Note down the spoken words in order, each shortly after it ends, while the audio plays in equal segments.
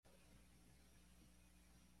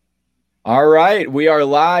All right, we are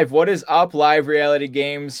live. What is up, live reality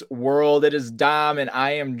games world? It is Dom, and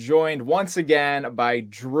I am joined once again by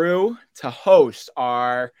Drew to host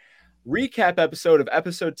our recap episode of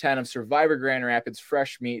episode 10 of Survivor Grand Rapids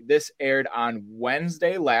Fresh Meat. This aired on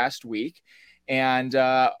Wednesday last week, and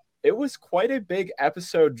it was quite a big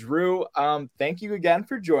episode. Drew, thank you again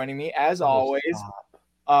for joining me, as always.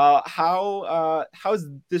 How's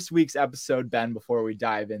this week's episode been before we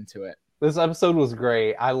dive into it? This episode was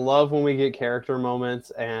great. I love when we get character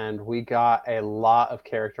moments, and we got a lot of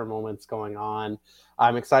character moments going on.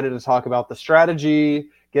 I'm excited to talk about the strategy,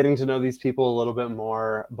 getting to know these people a little bit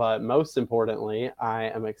more, but most importantly,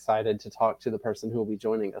 I am excited to talk to the person who will be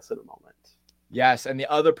joining us in a moment. Yes, and the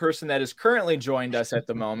other person that has currently joined us at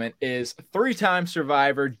the moment is three-time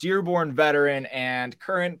survivor, Dearborn veteran, and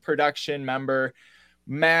current production member,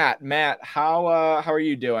 Matt. Matt, how are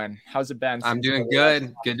you doing? How's it been? I'm doing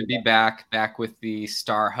good. Good to be back with the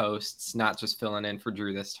star hosts, not just filling in for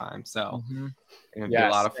Drew this time. So it'll be a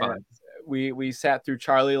lot of fun. We sat through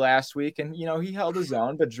Charlie last week, and he held his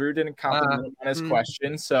own, but Drew didn't compliment on his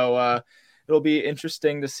question. So it'll be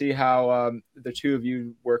interesting to see how the two of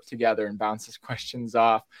you work together and bounce his questions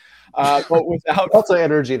off. But without lots of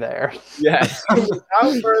energy there. Yes.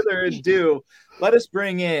 Without further ado, let us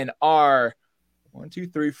bring in our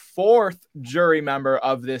fourth jury member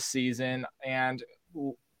of this season and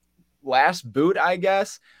last boot, I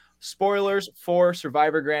guess. Spoilers for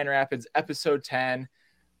Survivor Grand Rapids episode 10.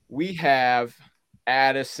 We have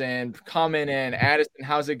Addison coming in. Addison,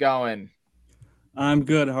 how's it going? I'm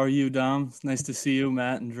good. How are you, Dom? It's nice to see you,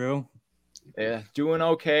 Matt and Drew. Yeah, doing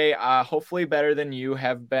okay. Hopefully better than you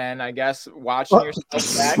have been, I guess, watching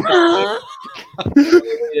yourself back.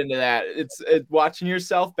 Into that. It's watching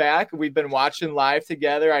yourself back. We've been watching live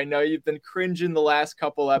together. I know you've been cringing the last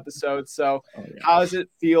couple episodes. So how does it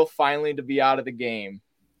feel finally to be out of the game?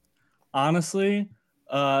 Honestly,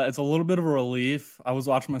 it's a little bit of a relief. I was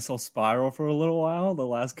watching myself spiral for a little while the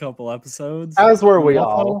last couple episodes. As were we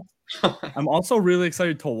all. I'm also really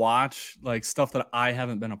excited to watch like stuff that I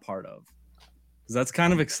haven't been a part of. That's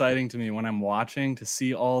kind of exciting to me when I'm watching to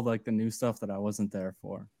see all like the new stuff that I wasn't there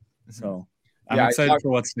for. So I'm excited for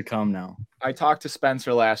what's to come now. I talked to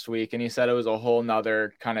Spencer last week and he said it was a whole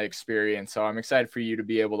nother kind of experience. So I'm excited for you to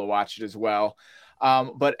be able to watch it as well.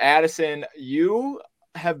 But Addison, you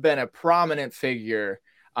have been a prominent figure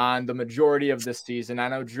on the majority of this season. I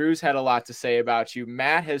know Drew's had a lot to say about you.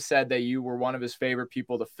 Matt has said that you were one of his favorite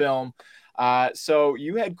people to film. So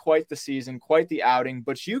you had quite the season, quite the outing,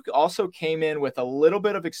 but you also came in with a little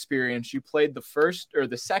bit of experience. You played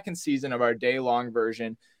the second season of our day-long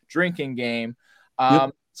version drinking game.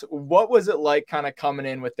 So what was it like kind of coming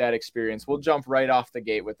in with that experience? We'll jump right off the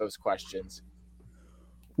gate with those questions.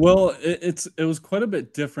 Well, it was quite a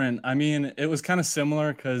bit different. I mean, it was kind of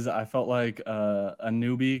similar because I felt like a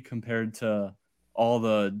newbie compared to all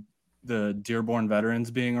the Dearborn veterans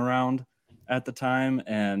being around at the time,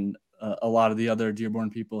 and a lot of the other Dearborn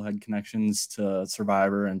people had connections to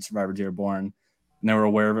Survivor and Survivor Dearborn, and they were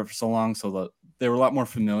aware of it for so long, so they were a lot more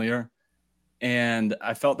familiar. And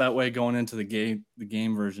I felt that way going into the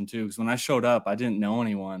game version too, because when I showed up, I didn't know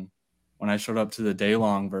anyone when I showed up to the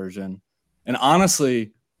day-long version. And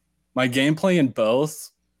honestly, my gameplay in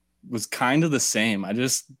both was kind of the same. I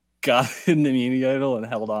just got in the media idol and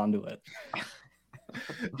held on to it.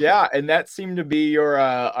 Yeah, and that seemed to be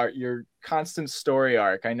your constant story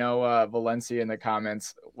arc. I know Valencia in the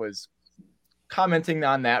comments was commenting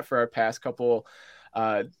on that for our past couple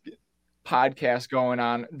podcasts going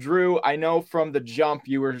on. Drew, I know from the jump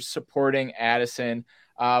you were supporting Addison.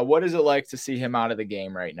 What is it like to see him out of the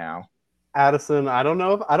game right now? Addison, I don't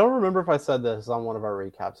remember if I said this on one of our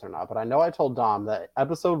recaps or not, but I know I told Dom that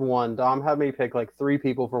episode 1, Dom had me pick like 3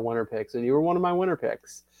 people for winner picks, and you were one of my winner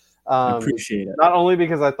picks. I appreciate it. Not only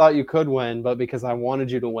because I thought you could win, but because I wanted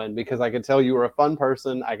you to win, because I could tell you were a fun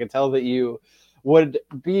person. I could tell that you would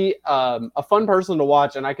be a fun person to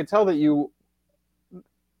watch, and I could tell that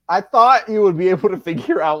I thought you would be able to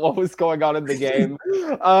figure out what was going on in the game.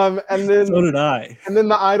 And then so did I. And then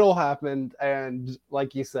the idol happened, and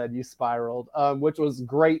like you said, you spiraled, which was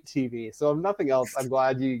great TV. So if nothing else, I'm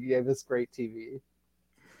glad you gave us great TV.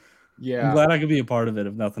 Yeah. I'm glad I could be a part of it,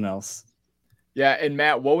 if nothing else. Yeah, and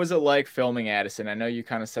Matt, what was it like filming Addison? I know you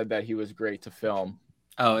kind of said that he was great to film.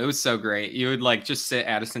 Oh, it was so great. You would like just sit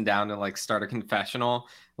Addison down and like start a confessional.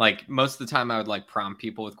 Like most of the time I would like prompt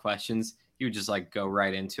people with questions. He would just like go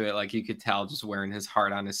right into it. Like you could tell just wearing his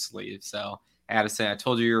heart on his sleeve. So Addison, I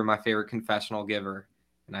told you were my favorite confessional giver,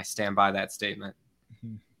 and I stand by that statement.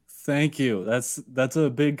 Thank you. That's a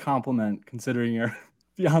big compliment considering your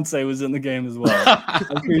fiance was in the game as well. I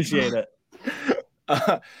appreciate it.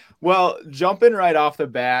 Well, jumping right off the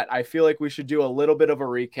bat, I feel like we should do a little bit of a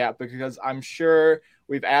recap because I'm sure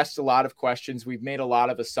we've asked a lot of questions. We've made a lot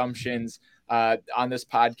of assumptions on this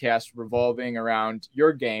podcast revolving around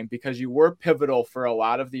your game because you were pivotal for a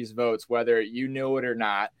lot of these votes, whether you knew it or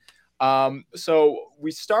not. So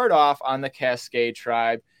we start off on the Cascade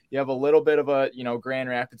Tribe. You have a little bit of a, Grand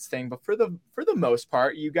Rapids thing, but for the most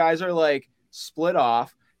part, you guys are like split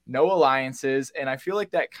off, no alliances, and I feel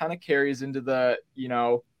like that kind of carries into the,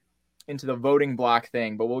 into the voting block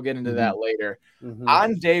thing, but we'll get into that later.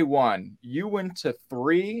 On day one, you went to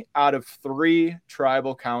 3 out of 3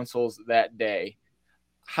 tribal councils that day.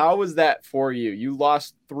 How was that for you? You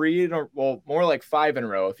lost 3, more like 5 in a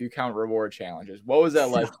row if you count reward challenges. What was that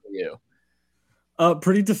like for you?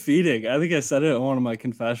 Pretty defeating. I think I said it in one of my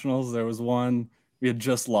confessionals. There was one we had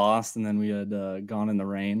just lost, and then we had gone in the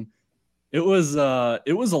rain. It was a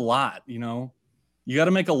lot, You got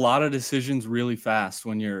to make a lot of decisions really fast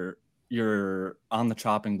when you're on the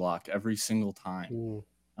chopping block every single time.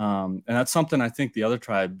 And that's something I think the other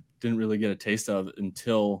tribe didn't really get a taste of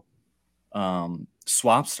until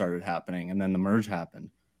swaps started happening, and then the merge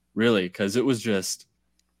happened. Really, because it was just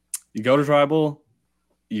you go to tribal,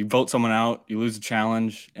 you vote someone out, you lose a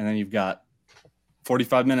challenge, and then you've got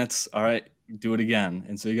 45 minutes. All right, do it again.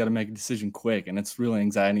 And so you got to make a decision quick, and it's really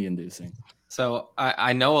anxiety inducing. So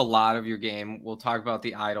I know a lot of your game. We'll talk about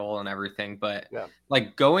the idol and everything, but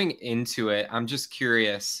like going into it, I'm just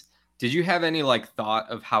curious. Did you have any like thought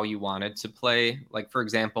of how you wanted to play? Like, for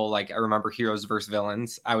example, like I remember heroes versus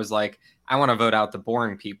villains. I was like, I want to vote out the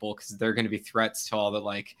boring people because they're going to be threats to all the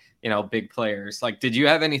like, big players. Like, did you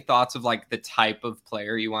have any thoughts of like the type of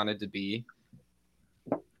player you wanted to be?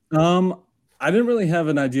 I didn't really have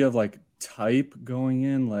an idea of like type going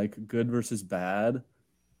in, like good versus bad.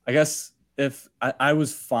 I guess if I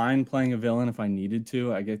was fine playing a villain if I needed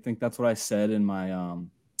to. I think that's what I said in my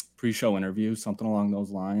pre-show interview, something along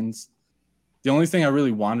those lines. The only thing I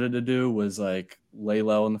really wanted to do was like lay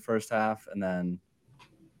low in the first half,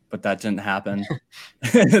 but that didn't happen.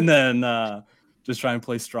 And then just try and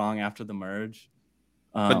play strong after the merge.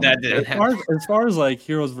 But that didn't happen. As far as like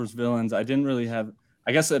heroes versus villains, I didn't really have.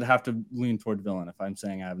 I guess I'd have to lean toward villain if I'm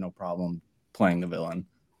saying I have no problem playing the villain.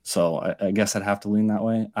 So I guess I'd have to lean that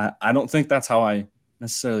way. I don't think that's how I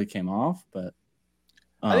necessarily came off, but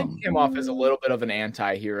I think you came off as a little bit of an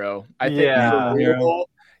anti-hero. I think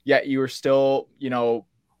yet you were still,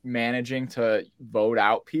 managing to vote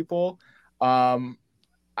out people. I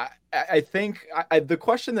think the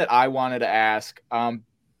question that I wanted to ask,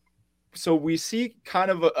 so we see kind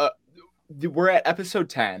of we're at episode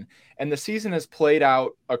 10 and the season has played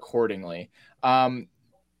out accordingly.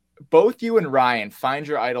 Both you and Ryan find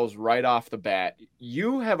your idols right off the bat.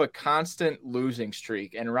 You have a constant losing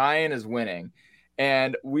streak and Ryan is winning.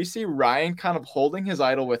 And we see Ryan kind of holding his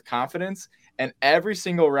idol with confidence. And every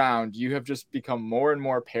single round, you have just become more and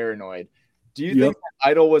more paranoid. Do you think that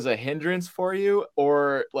idol was a hindrance for you?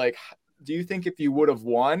 Or like, do you think if you would have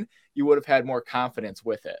won, you would have had more confidence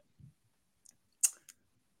with it?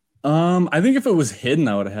 I think if it was hidden,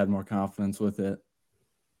 I would have had more confidence with it.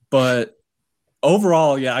 But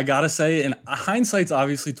overall, yeah, I gotta say, and hindsight's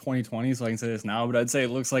obviously 2020, so I can say this now, but I'd say it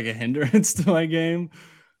looks like a hindrance to my game.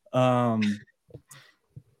 I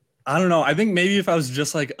don't know. I think maybe if I was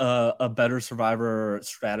just like a better Survivor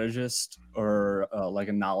strategist or like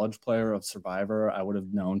a knowledge player of Survivor, I would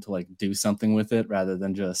have known to like do something with it rather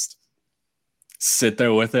than just sit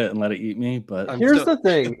there with it and let it eat me. But here's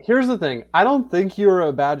the thing. I don't think you're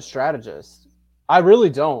a bad strategist. I really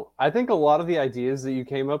don't. I think a lot of the ideas that you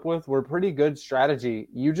came up with were pretty good strategy.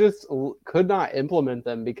 You just could not implement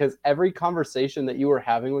them because every conversation that you were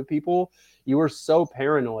having with people, you were so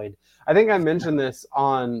paranoid. I think I mentioned this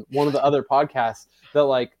on one of the other podcasts that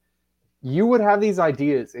like you would have these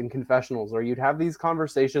ideas in confessionals or you'd have these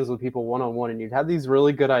conversations with people one-on-one and you'd have these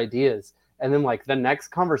really good ideas. And then like the next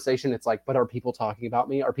conversation, it's like, but are people talking about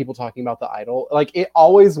me? Are people talking about the idol? Like it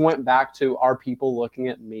always went back to, are people looking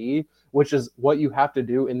at me? Which is what you have to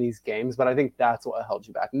do in these games. But I think that's what held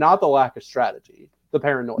you back. Not the lack of strategy, the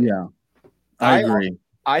paranoia. Yeah, I agree.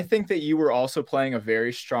 I think that you were also playing a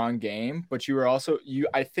very strong game, but you were also,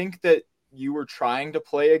 I think that you were trying to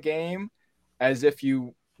play a game as if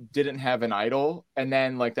you didn't have an idol. And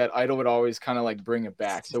then like that idol would always kind of like bring it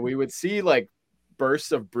back. So we would see like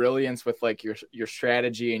bursts of brilliance with like your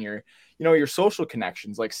strategy and your social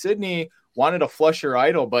connections. Like Sydney wanted to flush your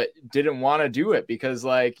idol, but didn't want to do it because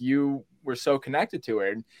like you were so connected to her.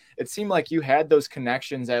 And it seemed like you had those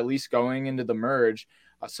connections at least going into the merge.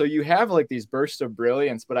 So you have like these bursts of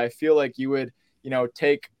brilliance, but I feel like you would,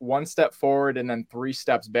 take one step forward and then 3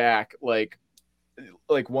 steps back, like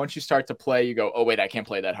like once you start to play, you go, oh wait, I can't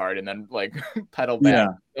play that hard, and then like pedal back. Yeah.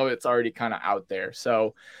 So it's already kind of out there.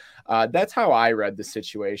 So that's how I read the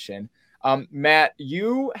situation. Matt,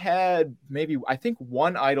 you had maybe, I think,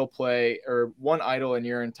 one idle in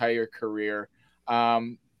your entire career.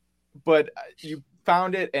 But you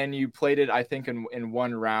found it and you played it, I think, in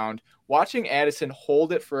one round. Watching Addison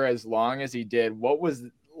hold it for as long as he did, what was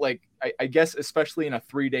like, I guess, especially in a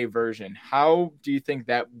 3-day version, how do you think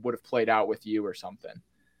that would have played out with you or something?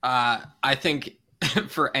 I think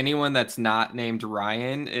for anyone that's not named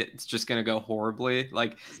Ryan, it's just going to go horribly.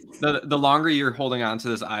 Like the longer you're holding on to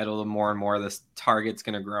this idol, the more and more this target's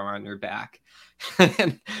going to grow on your back.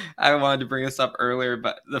 And I wanted to bring this up earlier,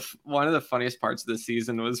 but one of the funniest parts of the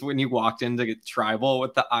season was when you walked in to get tribal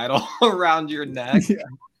with the idol around your neck,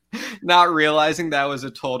 not realizing that was a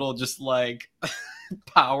total just like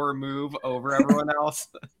power move over everyone else.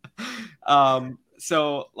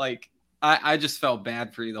 So like I just felt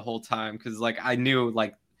bad for you the whole time because like I knew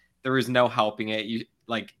like there was no helping it. You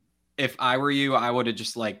like if I were you, I would have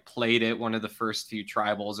just like played it one of the first few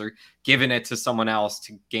tribals or given it to someone else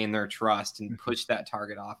to gain their trust and push that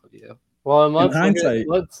target off of you. Well, and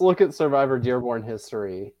let's look at Survivor Dearborn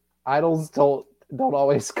history. Idols don't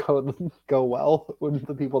always go well with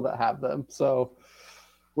the people that have them. So,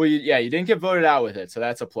 well, you didn't get voted out with it, so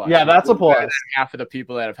that's a plus. Yeah, that's a plus. Half of the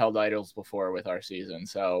people that have held idols before with our season,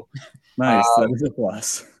 so nice. That is a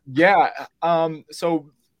plus. Yeah. So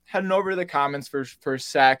heading over to the comments for a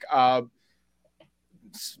sec.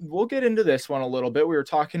 We'll get into this one a little bit. We were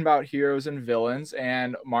talking about heroes and villains,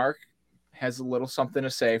 and Mark has a little something to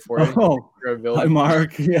say for you. Oh, hi,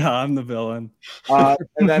 Mark. Yeah, I'm the villain.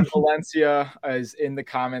 And then Valencia is in the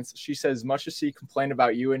comments. She says, much as she complained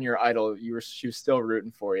about you and your idol, she was still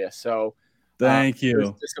rooting for you. So thank you. I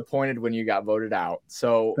was disappointed when you got voted out.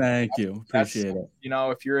 So thank you. Appreciate it. You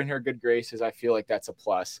know, if you're in her good graces, I feel like that's a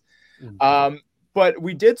plus. Mm-hmm. But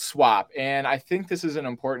we did swap, and I think this is an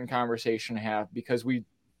important conversation to have because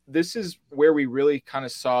this is where we really kind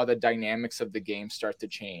of saw the dynamics of the game start to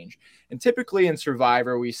change. And typically in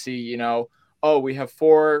Survivor, we see, you know, oh, we have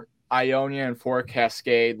 4 Ionia and 4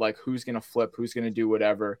 Cascade, like who's going to flip, who's going to do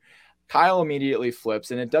whatever. Kyle immediately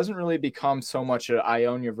flips, and it doesn't really become so much an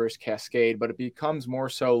Ionia versus Cascade, but it becomes more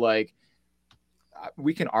so like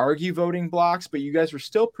we can argue voting blocks, but you guys were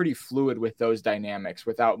still pretty fluid with those dynamics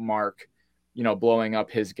without Mark, you know, blowing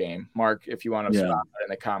up his game. Mark, if you want to stop that in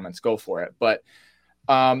the comments, go for it. But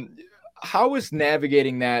how was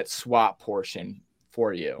navigating that swap portion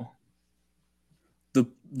for you?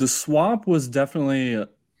 The swap was definitely,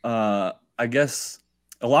 I guess,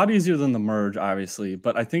 a lot easier than the merge, obviously.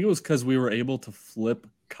 But I think it was because we were able to flip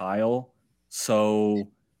Kyle so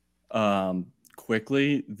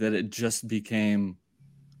quickly that it just became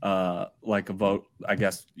like a vote. I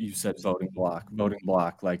guess you said voting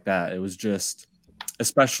block like that. It was just,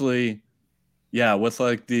 especially, with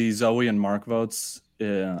like the Zoe and Mark votes.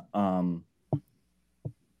 It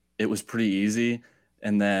was pretty easy,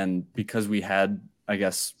 and then because we had, I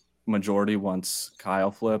guess, majority once Kyle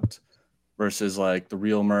flipped versus like the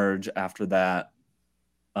real merge after that,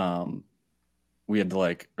 we had to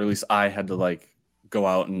like, or at least I had to like go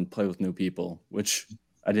out and play with new people, which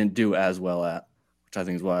I didn't do as well at, which I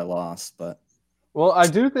think is why I lost. But well, I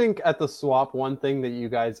do think at the swap, one thing that you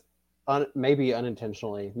guys maybe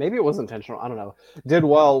unintentionally, maybe it was intentional, I don't know, did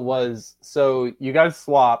well was, so you guys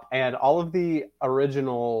swap and all of the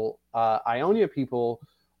original Ionia people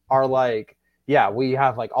are like, yeah, we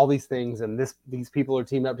have like all these things and these people are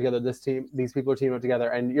teamed up together, these people are teamed up together,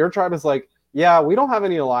 and your tribe is like, yeah, we don't have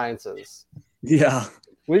any alliances. Yeah.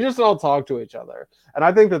 We just all talk to each other. And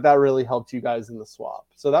I think that really helped you guys in the swap.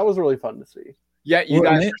 So that was really fun to see. Yeah, you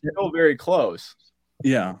guys are still very close.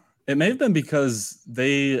 Yeah. It may have been because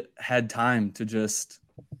they had time to just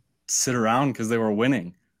sit around because they were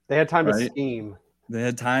winning. They had time to scheme. They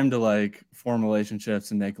had time to like form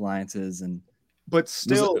relationships and make alliances, but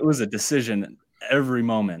still it was a decision every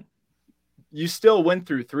moment. You still went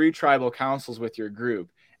through 3 tribal councils with your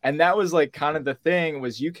group. And that was like kind of the thing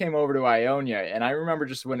was you came over to Ionia. And I remember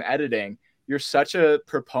just when editing, you're such a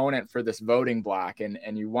proponent for this voting block and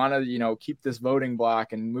you want to, you know, keep this voting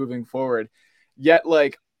block and moving forward. Yet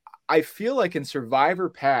like, I feel like in Survivor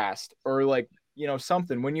Past or like, you know,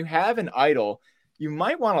 something, when you have an idol, you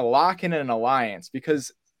might want to lock in an alliance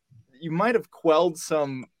because you might have quelled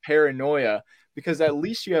some paranoia because at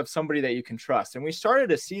least you have somebody that you can trust. And we started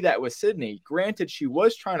to see that with Sydney. Granted, she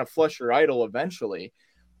was trying to flush her idol eventually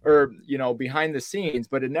or, you know, behind the scenes,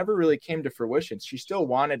 but it never really came to fruition. She still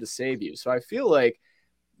wanted to save you. So I feel like,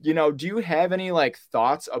 you know, do you have any like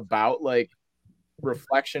thoughts about like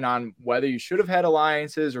reflection on whether you should have had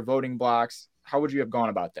alliances or voting blocks? would you have gone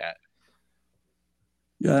about that?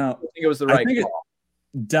 Yeah, I think it was the right call.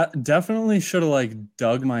 Definitely should have like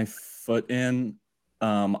dug my foot in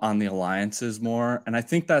on the alliances more. And I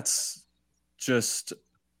think that's just,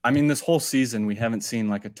 I mean, this whole season we haven't seen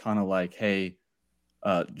like a ton of like, hey,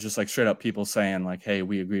 just like straight up people saying like, hey,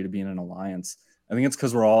 we agree to be in an alliance. I think it's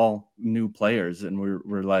because we're all new players and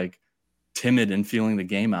we're like timid and feeling the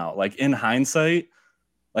game out. Like in hindsight,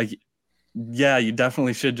 like, yeah, you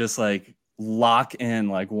definitely should just like lock in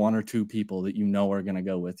like one or two people that you know are going to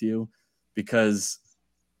go with you, because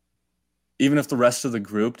even if the rest of the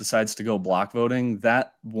group decides to go block voting,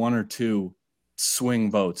 that one or two swing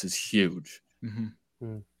votes is huge. Mm-hmm.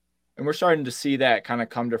 And we're starting to see that kind of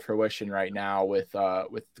come to fruition right now with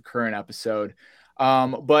the current episode.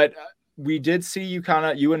 But we did see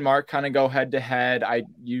you and Mark kind of go head to head. I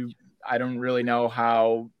don't really know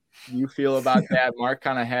how you feel about that. Mark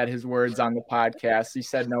kind of had his words on the podcast. He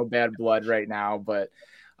said no bad blood right now. But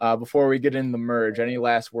before we get in the merge, any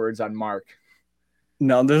last words on Mark?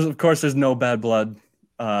 No, there's no bad blood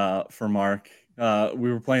for Mark.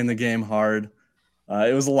 We were playing the game hard.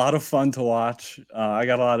 It was a lot of fun to watch. I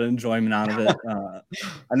got a lot of enjoyment out of it.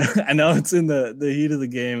 I know it's in the heat of the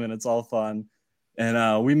game and it's all fun.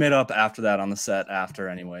 And we made up after that on the set after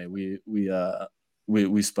anyway.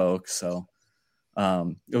 We spoke. So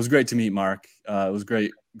it was great to meet Mark. It was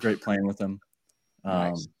great playing with him.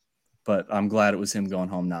 Nice. But I'm glad it was him going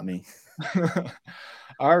home, not me.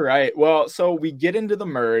 All right. Well, so we get into the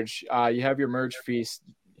merge. You have your merge feast.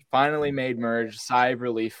 Finally made merge. Sigh of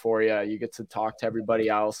relief for you. You get to talk to everybody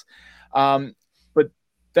else. But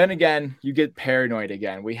then again, you get paranoid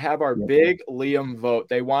again. We have our big Liam vote.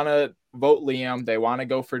 They want to vote Liam. They want to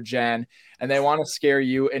go for Jen, and they want to scare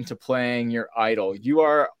you into playing your idol. You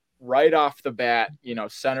are right off the bat,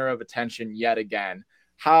 center of attention yet again.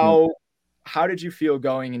 How did you feel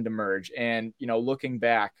going into merge? And, looking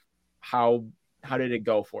back, how did it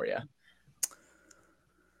go for you?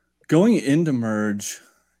 Going into merge,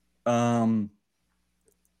 I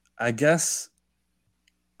guess,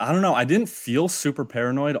 I don't know. I didn't feel super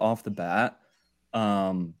paranoid off the bat.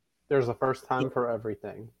 There's a first time for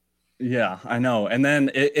everything. Yeah, I know. And then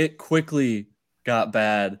it quickly got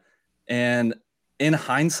bad. And in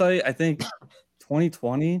hindsight, I think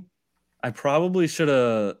 2020, I probably should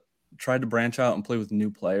have tried to branch out and play with new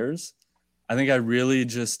players. I think I really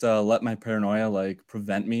just let my paranoia like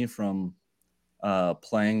prevent me from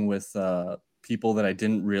playing with people that I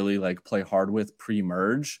didn't really like play hard with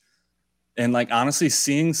pre-merge. And like honestly,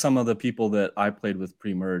 seeing some of the people that I played with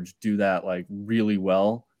pre-merge do that like really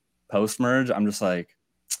well post-merge, I'm just like,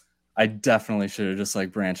 I definitely should have just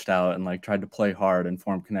like branched out and like tried to play hard and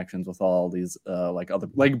form connections with all these like other,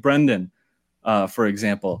 like Brendan, for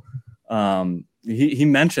example. He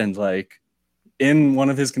mentioned like in one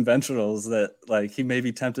of his conventionals that like he may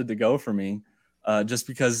be tempted to go for me just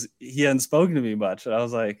because he hadn't spoken to me much. And I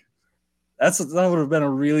was like, that would have been a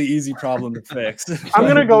really easy problem to fix. I'm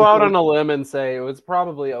going to go out on a limb and say it was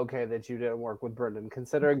probably okay that you didn't work with Brendan,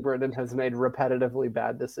 considering Brendan has made repetitively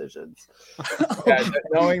bad decisions. Yeah,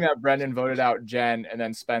 knowing that Brendan voted out Jen and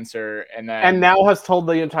then Spencer and now has told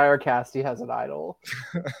the entire cast he has an idol.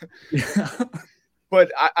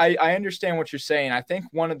 But I understand what you're saying. I think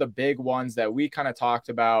one of the big ones that we kind of talked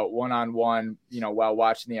about one-on-one, while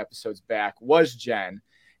watching the episodes back was Jen.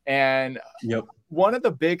 And one of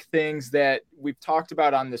the big things that we've talked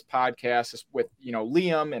about on this podcast is with,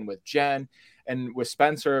 Liam and with Jen and with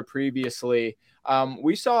Spencer previously,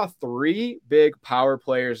 we saw 3 big power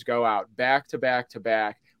players go out back to back to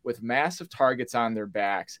back with massive targets on their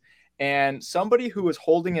backs. And somebody who was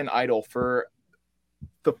holding an idol for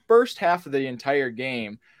the first half of the entire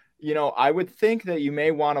game, I would think that you may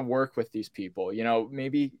want to work with these people,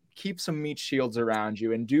 maybe keep some meat shields around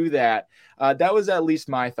you and do that. That was at least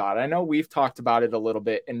my thought. I know we've talked about it a little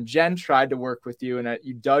bit, and Jen tried to work with you and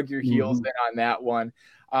you dug your heels in on that one.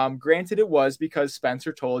 Granted, it was because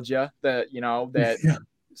Spencer told you that,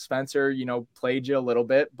 Spencer, played you a little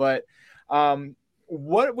bit, but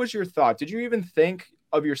what was your thought? Did you even think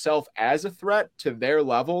of yourself as a threat to their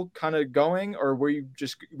level kind of going, or were you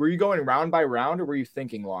going round by round, or were you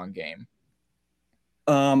thinking long game?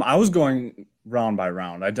 I was going round by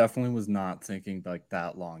round. I definitely was not thinking like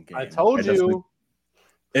that long game. I told you.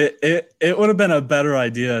 It would have been a better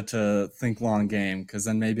idea to think long game, because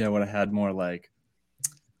then maybe I would have had more like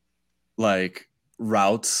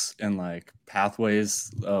routes and like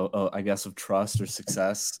pathways, I guess, of trust or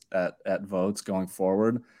success at votes going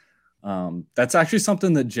forward. That's actually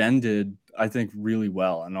something that Jen did, I think, really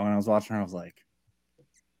well. And when I was watching her, I was like,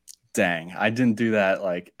 dang, I didn't do that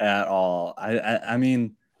like at all. I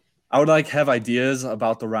mean, I would like have ideas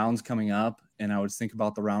about the rounds coming up and I would think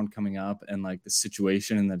about the round coming up and like the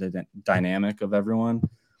situation and the dynamic of everyone.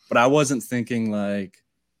 But I wasn't thinking like,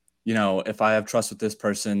 you know, if I have trust with this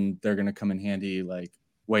person, they're going to come in handy like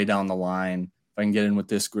way down the line. If I can get in with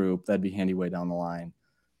this group, that'd be handy way down the line.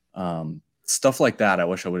 Stuff like that, I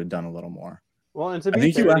wish I would have done a little more. Well, and to I be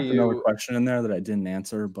think fair you to asked another you, question in there that I didn't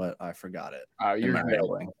answer, but I forgot it. You're in my good.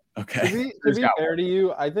 idling. Okay. to be fair to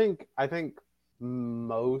you, I think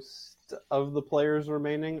most of the players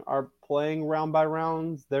remaining are playing round by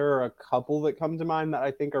rounds. There are a couple that come to mind that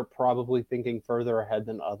I think are probably thinking further ahead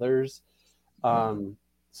than others.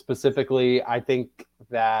 Specifically, I think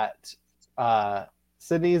that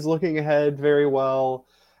Sydney's looking ahead very well.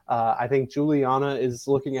 I think Juliana is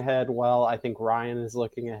looking ahead well. I think Ryan is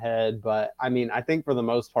looking ahead. But, I mean, I think for the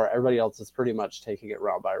most part, everybody else is pretty much taking it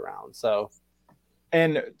round by round. So,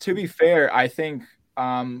 and to be fair, I think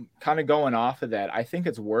kind of going off of that, I think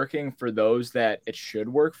it's working for those that it should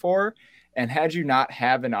work for. And had you not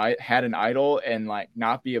had an idol and like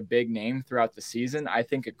not be a big name throughout the season, I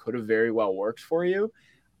think it could have very well worked for you.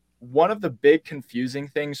 One of the big confusing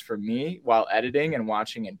things for me while editing and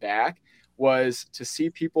watching it back was to see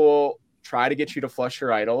people try to get you to flush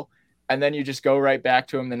your idol, and then you just go right back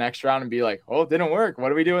to them the next round and be like, oh, it didn't work. What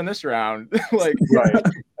do we do in this round? Like, right.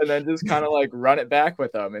 And then just kind of like run it back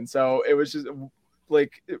with them. And so it was just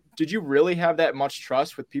like, did you really have that much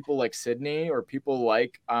trust with people like Sydney or people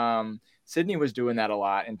like Sydney was doing that a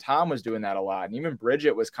lot, and Tom was doing that a lot, and even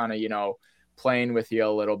Bridget was kind of, you know, playing with you a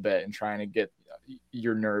little bit and trying to get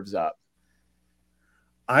your nerves up?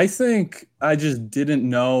 I think I just didn't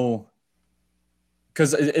know,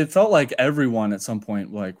 because it felt like everyone at some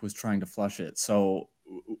point like was trying to flush it. So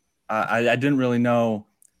I didn't really know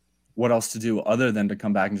what else to do other than to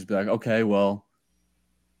come back and just be like, okay, well,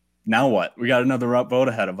 now what? We got another vote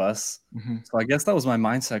ahead of us. Mm-hmm. So I guess that was my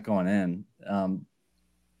mindset going in.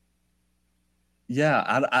 Yeah,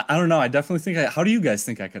 I don't know. I definitely think how do you guys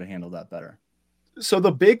think I could have handled that better? So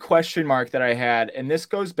the big question mark that I had, and this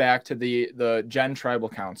goes back to the Gen Tribal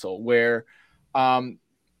Council, where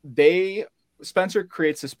Spencer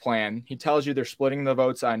creates this plan. He tells you they're splitting the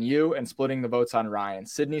votes on you and splitting the votes on Ryan.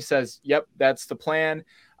 Sydney says, yep, that's the plan.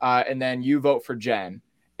 And then you vote for Jen.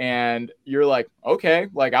 And you're like, okay,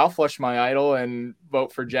 like I'll flush my idol and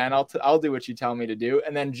vote for Jen. I'll do what you tell me to do.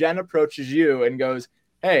 And then Jen approaches you and goes,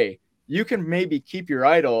 hey, you can maybe keep your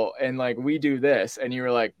idol and like we do this. And you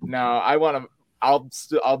were like, no,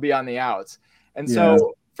 I'll be on the outs. And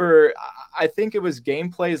so I think it was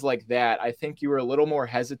gameplays like that. I think you were a little more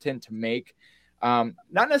hesitant to make not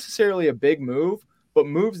necessarily a big move, but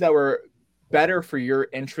moves that were better for your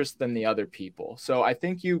interest than the other people. So I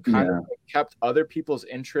think you kind of kept other people's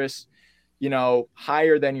interests, you know,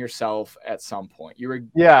 higher than yourself at some point.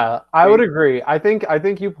 I would agree. I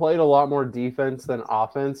think you played a lot more defense than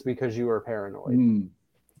offense because you were paranoid.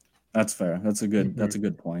 That's fair. That's a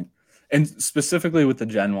good point. And specifically with the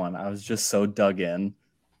Gen one, I was just so dug in.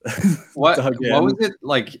 What was it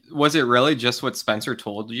like? Was it really just what Spencer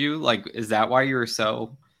told you? Like, is that why you were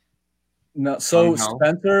so? No. So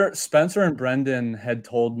Spencer and Brendan had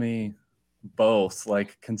told me both,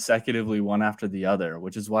 like consecutively, one after the other,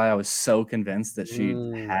 which is why I was so convinced that she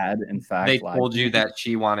had, in fact, they told you that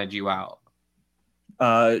she wanted you out.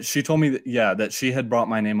 She told me that she had brought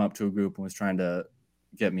my name up to a group and was trying to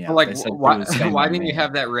get me out. Like, why didn't you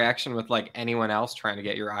have that reaction with like anyone else trying to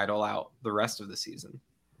get your idol out the rest of the season?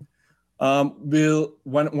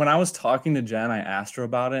 When I was talking to Jen, I asked her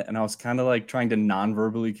about it, and I was kind of like trying to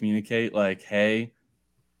non-verbally communicate, like, hey,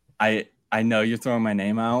 I know you're throwing my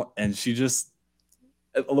name out. And she just,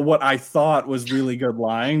 what I thought was really good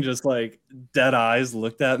lying, just like dead eyes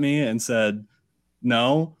looked at me and said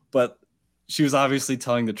no, but she was obviously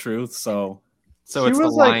telling the truth. So she was the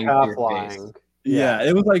lying like half lying. Yeah,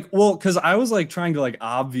 it was like, well, because I was like trying to like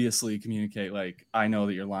obviously communicate, like, I know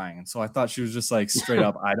that you're lying. And so I thought she was just like straight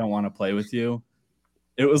up, I don't want to play with you.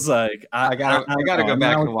 It was like, I gotta go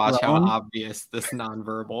back and watch how obvious this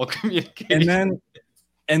nonverbal communication.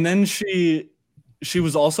 And then she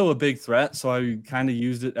was also a big threat. So I kind of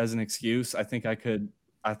used it as an excuse. I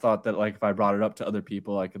thought that like if I brought it up to other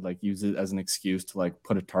people, I could like use it as an excuse to like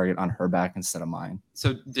put a target on her back instead of mine.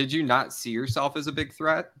 So did you not see yourself as a big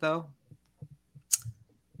threat though?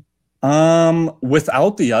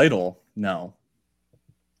 Without the idol, no.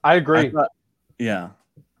 I agree.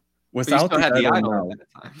 Without the idol at that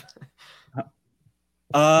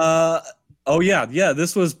time. Oh yeah.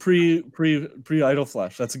 This was pre idol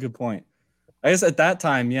flush. That's a good point. I guess at that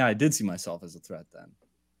time, I did see myself as a threat then,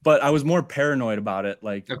 but I was more paranoid about it,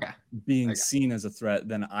 like being seen as a threat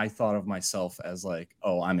than I thought of myself as like,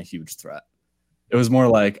 oh, I'm a huge threat. It was more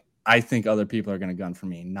like I think other people are going to gun for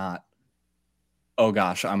me, not oh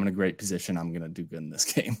gosh, I'm in a great position. I'm going to do good in this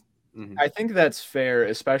game. Mhm. I think that's fair,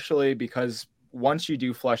 especially because once you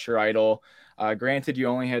do flush your idol, granted, you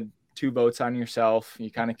only had 2 votes on yourself.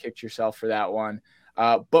 You kind of kicked yourself for that one.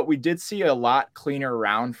 But we did see a lot cleaner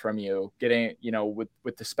round from you getting,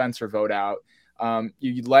 with the Spencer vote out.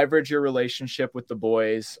 You leverage your relationship with the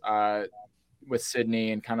boys, with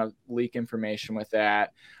Sydney, and kind of leak information with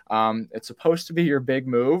that. It's supposed to be your big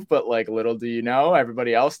move, but like little do you know,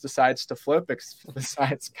 everybody else decides to flip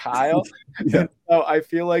besides Kyle. Yeah. And so I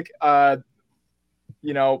feel like,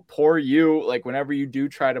 poor you, like whenever you do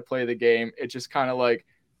try to play the game, it just kind of like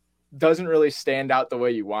doesn't really stand out the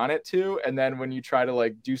way you want it to. And then when you try to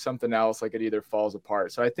like do something else, like it either falls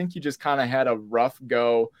apart. So I think you just kind of had a rough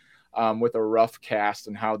go with a rough cast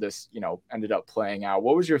and how this, ended up playing out.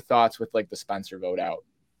 What was your thoughts with like the Spencer vote out?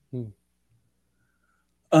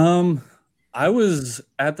 I was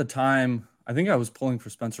at the time, I think I was pulling for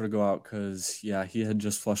Spencer to go out because he had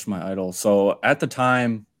just flushed my idol. So at the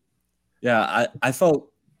time, I felt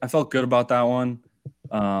good about that one.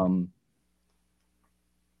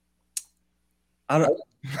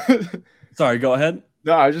 Sorry, go ahead.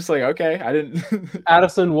 No, I was just like, okay, I didn't.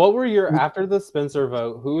 Addison, what were your, after the Spencer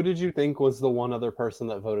vote, who did you think was the one other person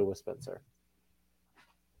that voted with Spencer?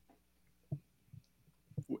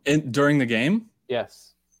 During the game?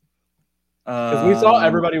 Yes. Because we saw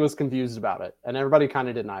everybody was confused about it, and everybody kind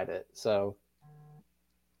of denied it. So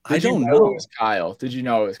I don't It know. was Kyle. Did you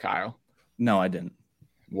know it was Kyle? No, I didn't.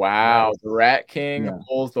 Wow, the Rat King Yeah.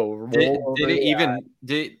 pulls the roll.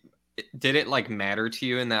 Did it like matter to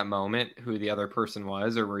you in that moment who the other person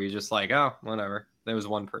was, or were you just like, oh, whatever, there was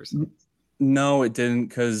one person? No, it didn't,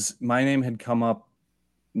 because my name had come up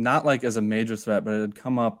not like as a major threat, but it had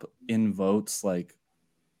come up in votes. Like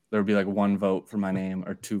there would be like 1 vote for my name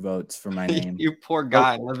or 2 votes for my name. You poor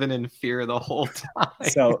guy living in fear the whole time.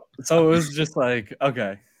 So it was just like,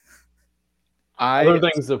 okay. other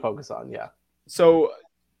things to focus on, yeah. So,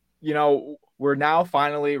 we're now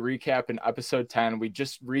finally recapping episode 10. We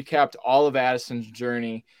just recapped all of Addison's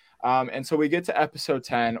journey. And so we get to episode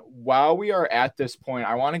 10. While we are at this point,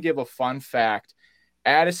 I want to give a fun fact.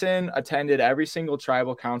 Addison attended every single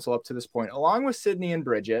tribal council up to this point, along with Sydney and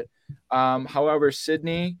Bridget. However,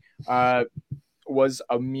 Sydney was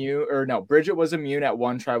immune, or no, Bridget was immune at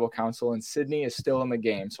one tribal council, and Sydney is still in the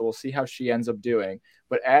game. So we'll see how she ends up doing.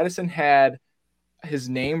 But Addison had his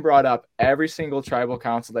name brought up every single tribal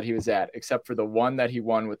council that he was at, except for the one that he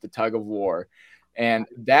won with the tug of war. And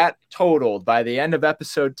that totaled, by the end of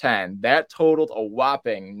episode 10, that totaled a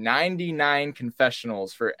whopping 99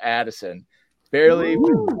 confessionals for Addison. Barely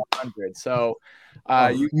 100. So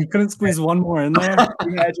you couldn't squeeze one more in there?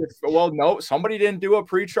 Well, no, somebody didn't do a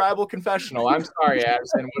pre-tribal confessional. I'm sorry,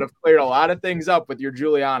 Addison. Would have cleared a lot of things up with your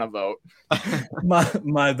Juliana vote.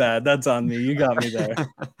 My bad. That's on me. You got me there.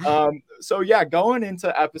 So yeah, going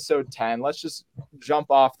into episode 10, let's just jump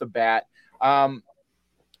off the bat.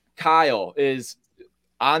 Kyle is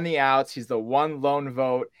on the outs. He's the one lone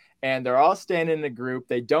vote, and they're all standing in a group.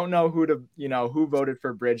 They don't know who voted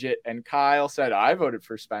for Bridget. And Kyle said, I voted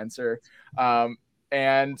for Spencer.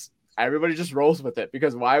 And everybody just rolls with it,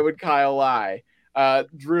 because why would Kyle lie?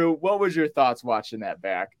 Drew, what was your thoughts watching that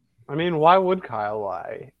back? I mean, why would Kyle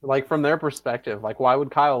lie? Like, from their perspective, like, why would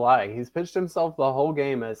Kyle lie? He's pitched himself the whole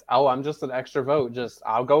game as, oh, I'm just an extra vote.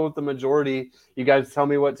 I'll go with the majority. You guys tell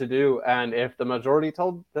me what to do. And if the majority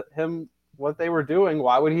told him what they were doing,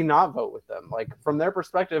 why would he not vote with them? Like, from their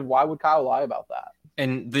perspective, why would Kyle lie about that?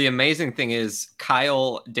 And the amazing thing is,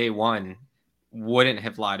 Kyle, day one, wouldn't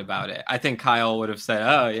have lied about it. I think Kyle would have said,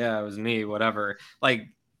 oh, yeah, it was me, whatever. Like,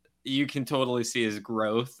 you can totally see his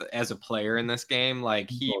growth as a player in this game.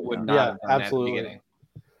 Like, he would not have done absolutely. that at the beginning.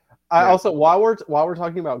 I also, while we're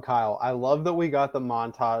talking about Kyle, I love that we got the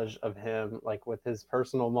montage of him, like, with his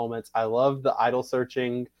personal moments. I love the idol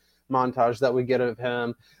searching montage that we get of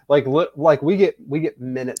him. Like we get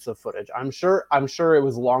minutes of footage. I'm sure it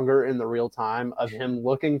was longer in the real time of him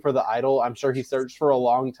looking for the idol. I'm sure he searched for a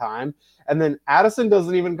long time. And then Addison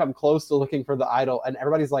doesn't even come close to looking for the idol. And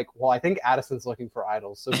everybody's like, well, I think Addison's looking for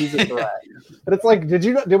idols, so he's a threat. But it's like, did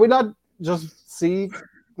we not just see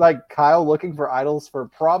like Kyle looking for idols for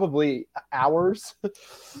probably hours?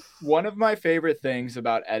 One of my favorite things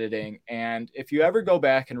about editing, and if you ever go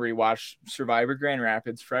back and rewatch Survivor Grand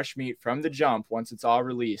Rapids Fresh Meat from the jump, once it's all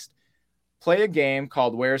released, play a game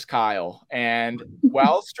called Where's Kyle? And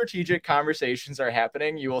while strategic conversations are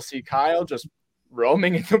happening, you will see Kyle just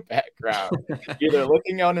roaming in the background, either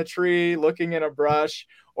looking on a tree, looking in a brush,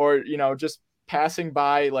 or, just passing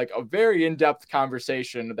by like a very in-depth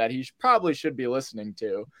conversation that he probably should be listening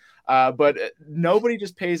to. But nobody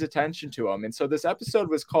just pays attention to him. And so this episode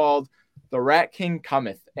was called The Rat King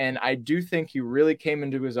cometh. And I do think he really came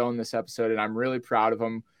into his own this episode, and I'm really proud of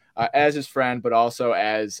him as his friend, but also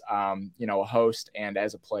as, a host and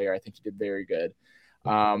as a player. I think he did very good.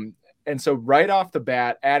 And so right off the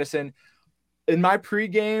bat, Addison, in my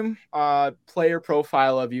pregame player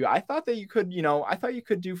profile of you, I thought that you could,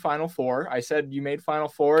 do Final Four. I said you made Final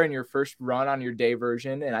Four in your first run on your day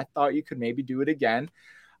version, and I thought you could maybe do it again.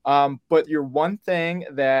 But your one thing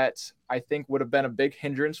that I think would have been a big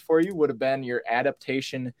hindrance for you would have been your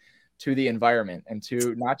adaptation to the environment, and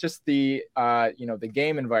to not just the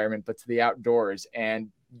game environment, but to the outdoors.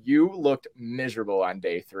 And you looked miserable on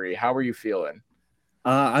day 3. How were you feeling?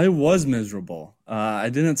 I was miserable. I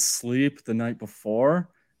didn't sleep the night before,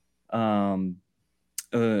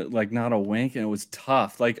 like not a wink, and it was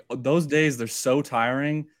tough. Like those days, they're so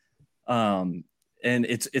tiring. And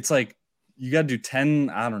it's like you got to do 10.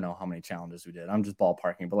 I don't know how many challenges we did. I'm just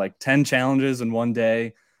ballparking, but like 10 challenges in one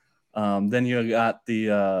day. Then you got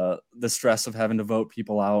the stress of having to vote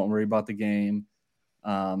people out and worry about the game.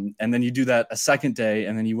 And then you do that a second day,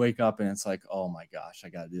 and then you wake up and it's like, oh my gosh, I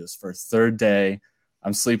got to do this for a third day.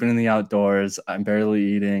 I'm sleeping in the outdoors. I'm barely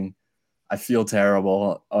eating. I feel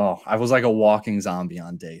terrible. Oh, I was like a walking zombie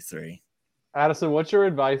on day 3. Addison, what's your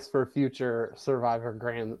advice for future Survivor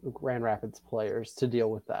Grand Rapids players to deal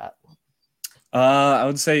with that? I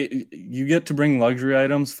would say you get to bring luxury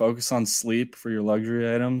items. Focus on sleep for your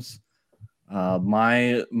luxury items.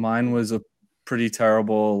 Mine was a pretty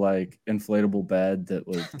terrible, like inflatable bed that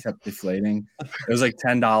kept deflating. It was like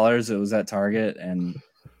 $10. It was at Target, and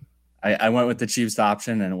I went with the cheapest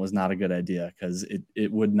option, and it was not a good idea because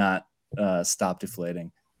it would not stop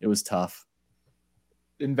deflating. It was tough.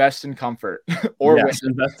 Invest in comfort.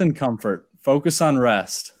 Invest in comfort. Focus on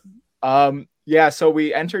rest. So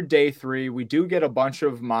we entered day 3. We do get a bunch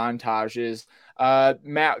of montages.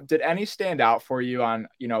 Matt, did any stand out for you on,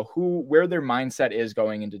 where their mindset is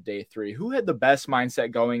going into day 3? Who had the best mindset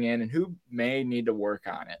going in, and who may need to work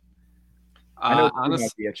on it? I know you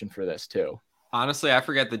might be itching for this too. Honestly, I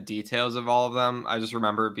forget the details of all of them. I just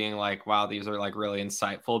remember being like, wow, these are like really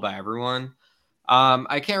insightful by everyone.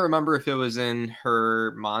 I can't remember if it was in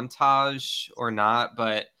her montage or not,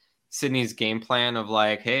 but Sydney's game plan of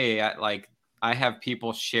like, hey, I have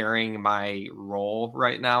people sharing my role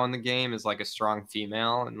right now in the game as like a strong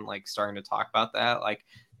female, and like starting to talk about that. Like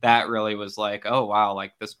that really was like, oh, wow,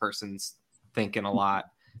 like this person's thinking a lot.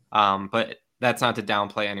 But that's not to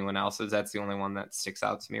downplay anyone else's. That's the only one that sticks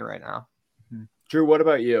out to me right now. Drew, what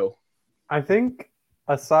about you? I think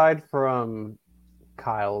aside from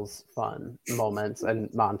Kyle's fun moments and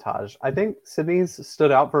montage, I think Sydney's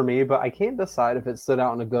stood out for me, but I can't decide if it stood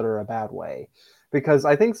out in a good or a bad way. Because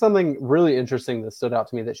I think something really interesting that stood out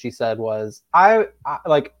to me that she said was,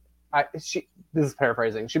 this is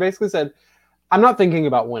paraphrasing. She basically said, I'm not thinking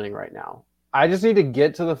about winning right now. I just need to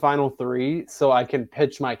get to the final 3 so I can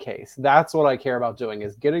pitch my case. That's what I care about doing,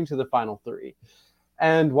 is getting to the final 3.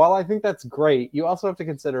 And while I think that's great, you also have to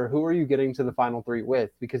consider, who are you getting to the final 3 with?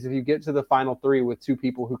 Because if you get to the final 3 with 2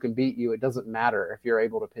 people who can beat you, it doesn't matter if you're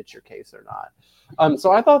able to pitch your case or not.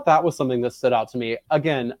 So I thought that was something that stood out to me.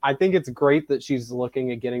 Again, I think it's great that she's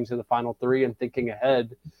looking at getting to the final 3 and thinking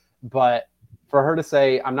ahead. But for her to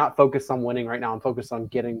say, I'm not focused on winning right now, I'm focused on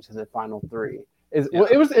getting to the final 3, well,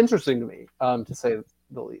 it was interesting to me, to say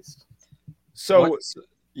the least. So,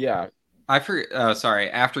 yeah. I forget. Sorry.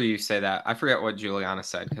 After you say that, I forget what Juliana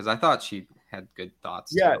said, because I thought she had good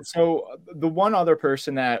thoughts. Yeah. Too. So the one other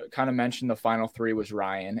person that kind of mentioned the final 3 was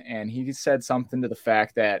Ryan, and he said something to the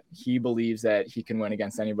fact that he believes that he can win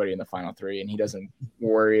against anybody in the final 3, and he doesn't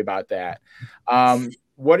worry about that.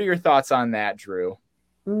 What are your thoughts on that, Drew?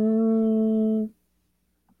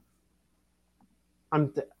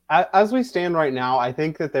 As we stand right now, I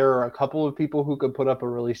think that there are a couple of people who could put up a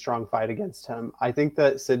really strong fight against him. I think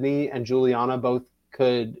that Sydney and Juliana both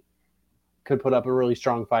could put up a really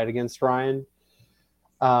strong fight against Ryan.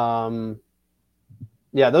 Those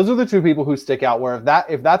are the 2 people who stick out, where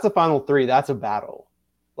if that's a final 3, that's a battle.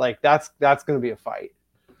 Like that's going to be a fight.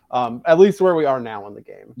 At least where we are now in the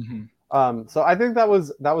game. Mm-hmm. So I think that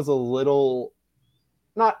was a little,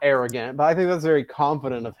 not arrogant, but I think that's very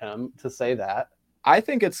confident of him to say that. I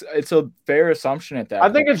think it's a fair assumption at that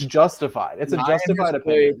point. I think it's justified. It's a justified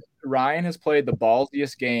opinion. Ryan has played the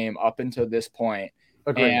ballsiest game up until this point.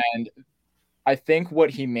 Agreed. And I think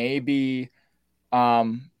what he may be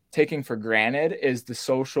taking for granted is the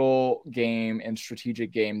social game and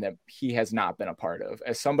strategic game that he has not been a part of.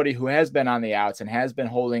 As somebody who has been on the outs and has been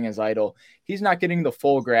holding his idol, he's not getting the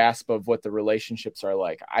full grasp of what the relationships are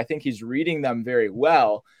like. I think he's reading them very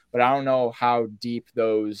well, but I don't know how deep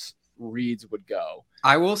those reads would go.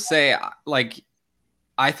 I will say, like,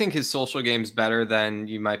 I think his social game's better than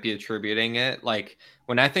you might be attributing it. Like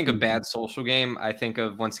when I think of bad social game, I think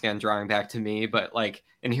of, once again, drawing back to me, but like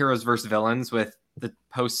in Heroes versus Villains with the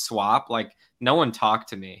post swap, like no one talked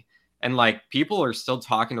to me. And like people are still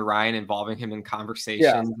talking to Ryan, involving him in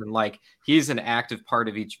conversations, and like he's an active part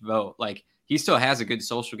of each vote. Like he still has a good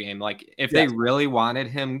social game. Like if they really wanted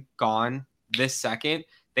him gone this second,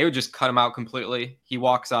 they would just cut him out completely. He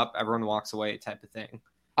walks up, everyone walks away, type of thing.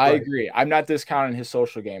 I agree. I'm not discounting his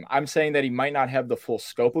social game. I'm saying that he might not have the full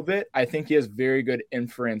scope of it. I think he has very good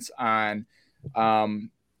inference on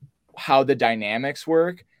how the dynamics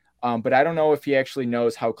work. But I don't know if he actually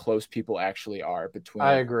knows how close people actually are between.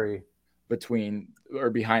 I agree. Between or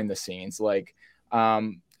behind the scenes. Like,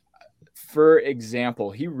 for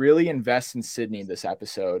example, he really invests in Sydney this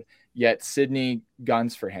episode, yet Sydney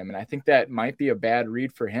guns for him. And I think that might be a bad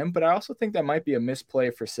read for him, but I also think that might be a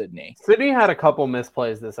misplay for Sydney. Sydney had a couple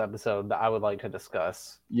misplays this episode that I would like to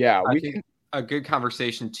discuss. Yeah. I think a good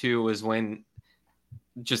conversation too was when,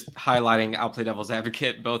 just highlighting, I'll play devil's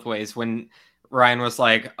advocate both ways, when Ryan was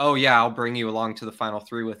like, oh yeah, I'll bring you along to the final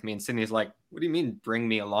 3 with me. And Sydney's like, what do you mean bring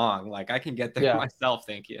me along? Like I can get there myself.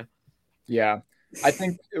 Thank you. Yeah. I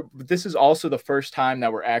think this is also the first time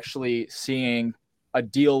that we're actually seeing a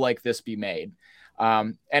deal like this be made.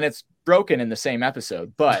 And it's broken in the same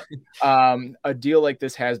episode, but a deal like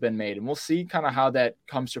this has been made, and we'll see kind of how that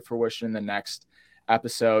comes to fruition in the next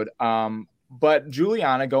episode. But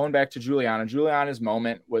Juliana, going back to Juliana's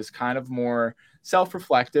moment was kind of more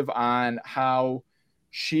self-reflective on how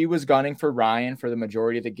she was gunning for Ryan for the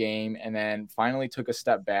majority of the game, and then finally took a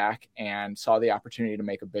step back and saw the opportunity to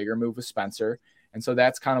make a bigger move with Spencer. And so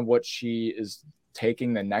that's kind of what she is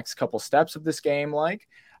taking the next couple steps of this game like.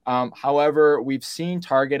 However, we've seen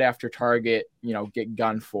target after target, get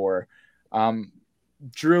gunned for.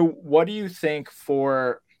 Drew, what do you think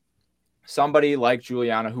for somebody like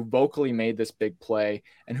Juliana, who vocally made this big play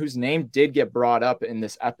and whose name did get brought up in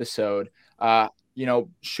this episode?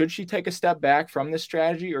 Should she take a step back from this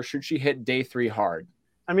strategy, or should she hit day 3 hard?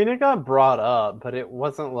 I mean, it got brought up, but it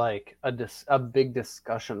wasn't like a big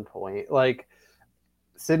discussion point. Like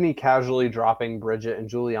Sydney casually dropping Bridget and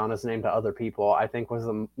Juliana's name to other people, I think was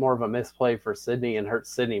more of a misplay for Sydney and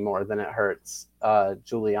hurts Sydney more than it hurts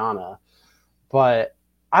Juliana. But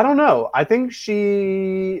I don't know. I think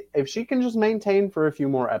if she can just maintain for a few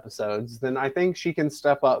more episodes, then I think she can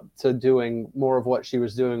step up to doing more of what she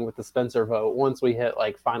was doing with the Spencer vote once we hit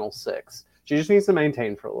like final 6. She just needs to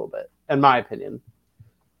maintain for a little bit, in my opinion.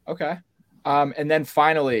 Okay. And then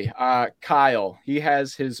finally, Kyle, he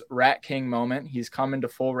has his Rat King moment. He's come into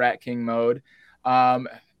full Rat King mode.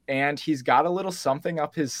 And he's got a little something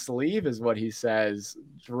up his sleeve, is what he says.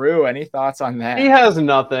 Drew, any thoughts on that? He has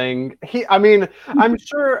nothing. I'm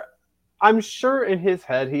sure in his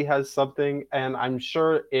head he has something, and I'm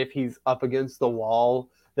sure if he's up against the wall,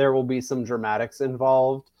 there will be some dramatics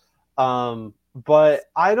involved. But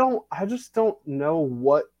I just don't know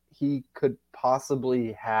what he could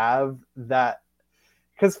possibly have that.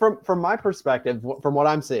 Because from my perspective, from what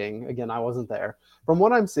I'm seeing, again, I wasn't there. From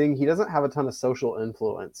what I'm seeing, he doesn't have a ton of social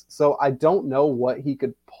influence. So I don't know what he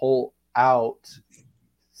could pull out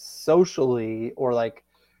socially, or like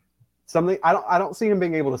something. I don't see him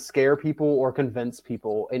being able to scare people or convince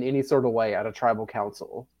people in any sort of way at a tribal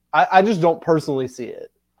council. I just don't personally see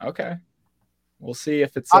it. Okay. We'll see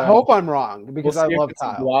if it's... I hope I'm wrong, because I love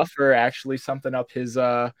Kyle. A bluff or actually something up his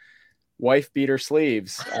wife beater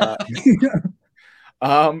sleeves.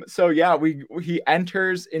 So yeah, he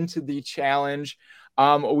enters into the challenge.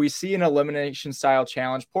 We see an elimination style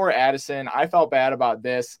challenge. Poor Addison. I felt bad about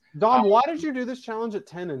this. Dom, why did you do this challenge at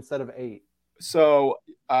 10 instead of 8? So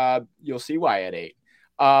you'll see why at 8.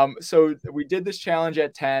 So we did this challenge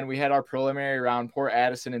at 10. We had our preliminary round. Poor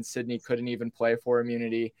Addison and Sydney couldn't even play for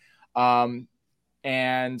immunity.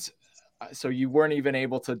 And so you weren't even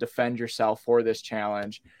able to defend yourself for this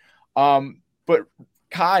challenge. But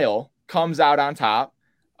Kyle comes out on top,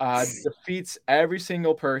 defeats every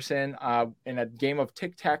single person in a game of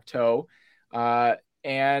tic-tac-toe.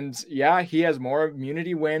 And yeah, he has more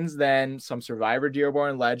immunity wins than some Survivor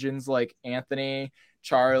Dearborn legends like Anthony,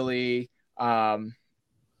 Charlie.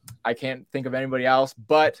 I can't think of anybody else,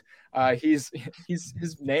 but his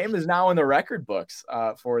name is now in the record books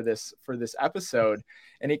for this episode,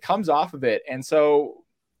 and he comes off of it. And so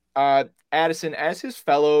Addison, as his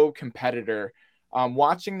fellow competitor,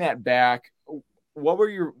 watching that back, what were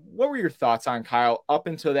your thoughts on Kyle up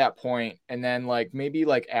until that point, and then maybe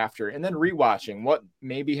after, and then rewatching, what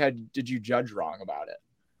maybe did you judge wrong about it?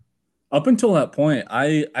 Up until that point,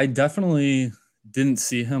 I definitely didn't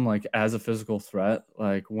see him as a physical threat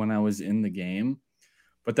when I was in the game,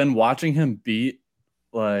 but then watching him beat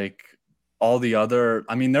like all the other,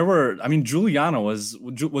 Juliana was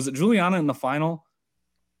it Juliana in the final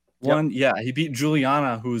one? Yep. Yeah, he beat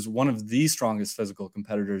Juliana, who's one of the strongest physical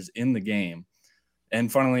competitors in the game.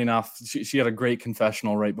 And funnily enough, she had a great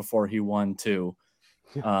confessional right before he won too.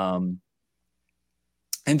 And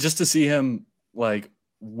just to see him like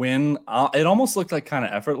win, it almost looked like kind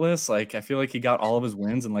of effortless. Like I feel like he got all of his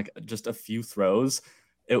wins in like just a few throws.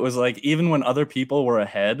 It was like even when other people were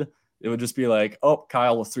ahead, it would just be like, oh,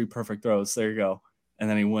 Kyle with 3 perfect throws. There you go. And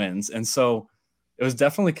then he wins. And so it was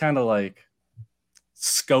definitely kind of like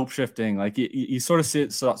scope shifting. Like you sort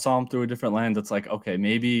of saw him through a different lens. It's like, okay,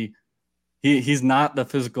 maybe he's not the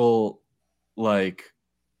physical, like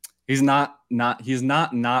he's not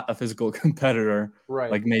a physical competitor. Right.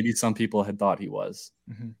 Like maybe some people had thought he was.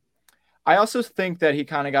 Mm-hmm. I also think that he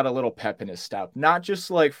kind of got a little pep in his step, not just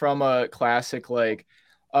like from a classic, like,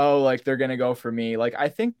 oh, like they're going to go for me. Like, I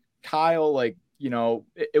think Kyle, like, you know,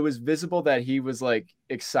 it was visible that he was like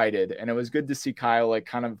excited, and it was good to see Kyle like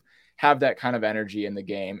kind of have that kind of energy in the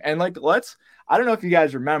game. And like, I don't know if you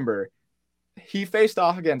guys remember, he faced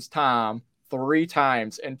off against Tom 3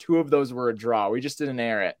 times, and 2 of those were a draw. We just didn't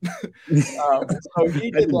air it. So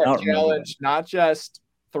he did that challenge, not just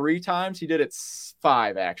 3 times, he did it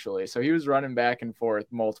 5 actually. So he was running back and forth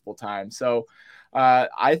multiple times. So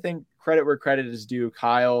I think credit where credit is due.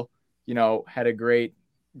 Kyle, you know, had a great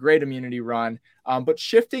immunity run. But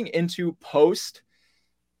shifting into post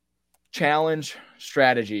challenge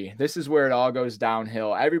strategy, this is where it all goes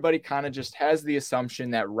downhill. Everybody kind of just has the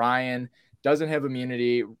assumption that Ryan doesn't have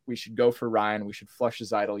immunity. We should go for Ryan. We should flush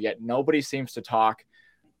his idol. Yet nobody seems to talk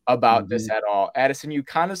about this at all. Addison, you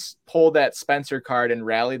kind of pull that Spencer card and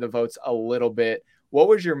rally the votes a little bit. What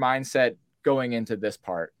was your mindset going into this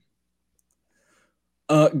part?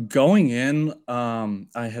 Going in,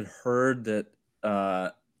 I had heard that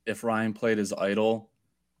if Ryan played his idol,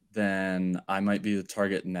 then I might be the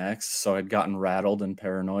target next. So I'd gotten rattled and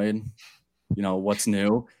paranoid, you know, what's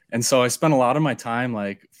new. And so I spent a lot of my time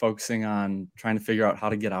like focusing on trying to figure out how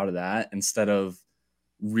to get out of that instead of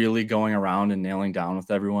really going around and nailing down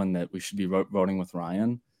with everyone that we should be voting with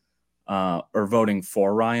Ryan, or voting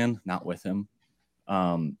for Ryan, not with him.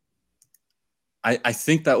 I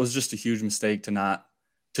think that was just a huge mistake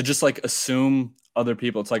to just like assume other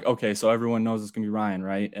people. It's like, okay, so everyone knows it's gonna be Ryan,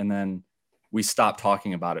 right? And then we stop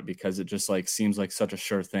talking about it because it just like seems like such a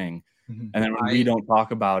sure thing. Mm-hmm. And then when we don't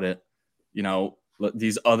talk about it, you know,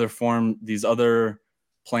 these other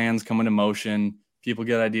plans come into motion. People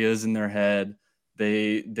get ideas in their head.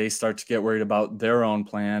 They start to get worried about their own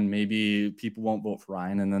plan. Maybe people won't vote for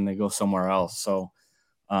Ryan, and then they go somewhere else. So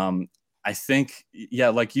I think, yeah,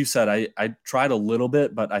 like you said, I tried a little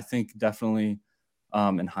bit, but I think definitely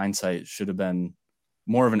in hindsight should have been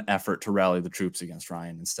more of an effort to rally the troops against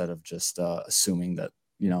Ryan instead of just assuming that,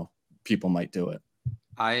 you know, people might do it.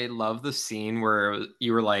 I love the scene where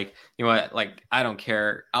you were like, you know what, like, I don't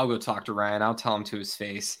care. I'll go talk to Ryan. I'll tell him to his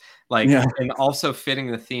face. Like, yeah. And also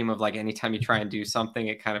fitting the theme of like, anytime you try and do something,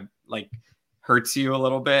 it kind of like hurts you a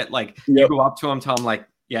little bit. Like you go up to him, tell him like,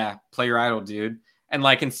 yeah, play your idol, dude. And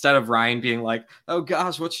like, instead of Ryan being like, oh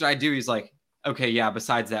gosh, what should I do? He's like, okay, yeah,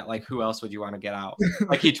 besides that, like, who else would you want to get out?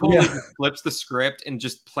 Like he totally flips the script and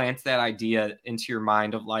just plants that idea into your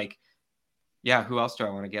mind of like, yeah, who else do I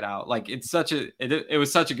want to get out? Like, it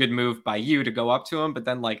was such a good move by you to go up to him, but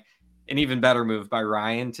then like an even better move by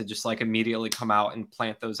Ryan to just like immediately come out and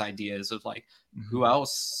plant those ideas of like, who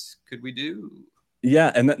else could we do?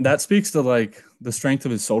 Yeah. And that speaks to like the strength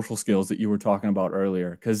of his social skills that you were talking about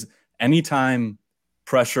earlier. Cause anytime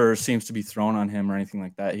pressure seems to be thrown on him or anything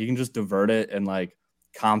like that, he can just divert it and like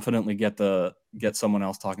confidently get someone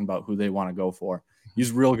else talking about who they want to go for.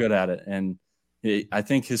 He's real good at it. And I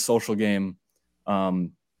think his social game,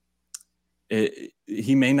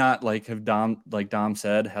 he may not like have Dom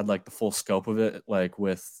said, had like the full scope of it, like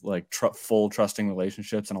with like full trusting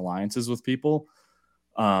relationships and alliances with people.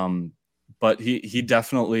 But he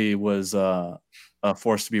definitely was a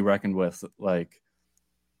force to be reckoned with, like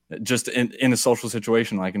just in a social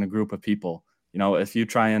situation, like in a group of people. You know, if you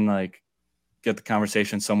try and like get the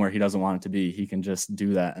conversation somewhere he doesn't want it to be, he can just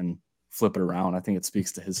do that and flip it around. I think it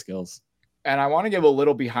speaks to his skills. And I want to give a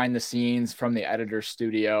little behind the scenes from the editor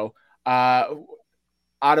studio. Out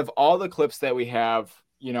of all the clips that we have,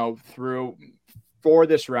 you know, for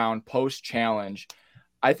this round post challenge,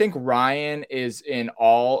 I think Ryan is in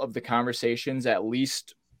all of the conversations at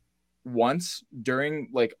least once during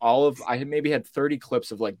like I had maybe had 30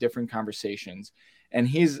 clips of like different conversations. And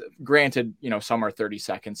he's granted, you know, some are 30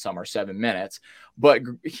 seconds, some are 7 minutes, but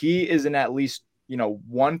he is in at least, you know,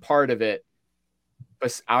 one part of it.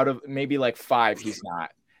 But out of maybe like 5, he's not.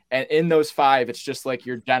 And in those 5, it's just like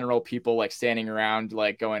your general people like standing around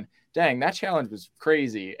like going, dang, that challenge was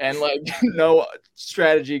crazy. And like no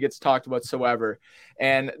strategy gets talked whatsoever.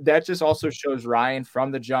 And that just also shows Ryan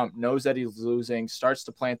from the jump knows that he's losing, starts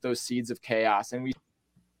to plant those seeds of chaos. And we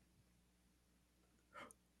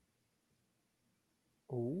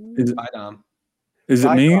Bye, Dom. Is it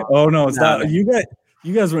Bye, me? Dom. Oh no, it's No, not. no.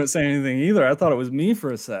 You guys weren't saying anything either. I thought it was me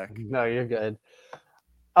for a sec. No, you're good.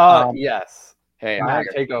 Yes. hey, Matt,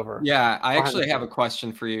 take over. Yeah, I actually have a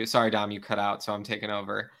question for you. Sorry, Dom, you cut out, so I'm taking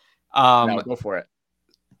over. no, go for it.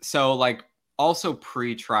 So like also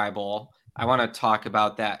pre-tribal, I want to talk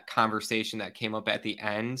about that conversation that came up at the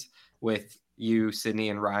end with you, Sydney,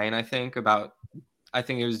 and Ryan, I think it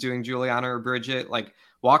was doing Juliana or Bridget. Like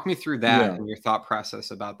walk me through that and your thought process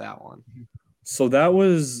about that one. So that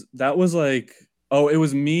was like, oh, it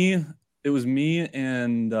was me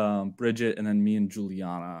and Bridget, and then me and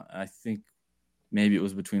Juliana. I think maybe it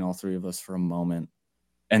was between all 3 of us for a moment.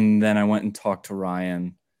 And then I went and talked to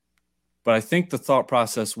Ryan. But I think the thought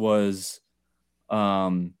process was,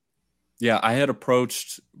 I had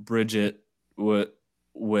approached Bridget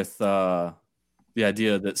with the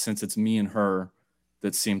idea that since it's me and her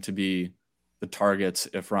that seem to be the targets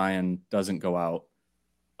if Ryan doesn't go out,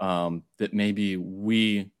 that maybe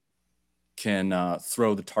we can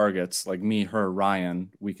throw the targets, like me, her,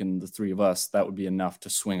 Ryan, the 3 of us, that would be enough to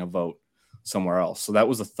swing a vote somewhere else. So that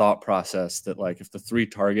was a thought process that like if the 3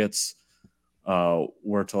 targets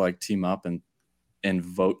were to like team up and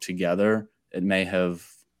vote together, it may have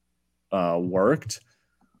worked.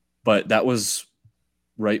 But that was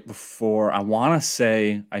right before, I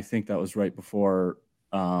think that was right before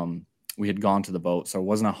we had gone to the vote. So it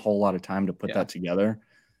wasn't a whole lot of time to put that together.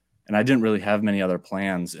 And I didn't really have many other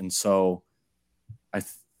plans. And so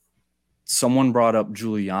someone brought up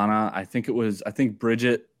Juliana. I think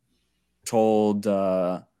Bridget told,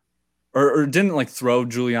 or didn't like throw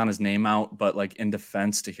Juliana's name out, but like in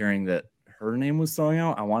defense to hearing that her name was throwing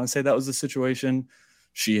out, I want to say that was the situation.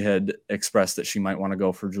 She had expressed that she might want to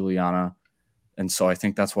go for Juliana. And so I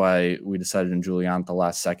think that's why we decided in Juliana at the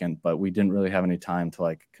last second, but we didn't really have any time to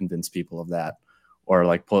like convince people of that or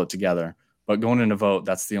like pull it together. But going into vote,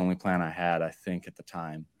 that's the only plan I had, I think, at the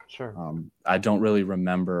time. Sure. I don't really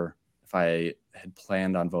remember if I had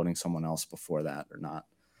planned on voting someone else before that or not.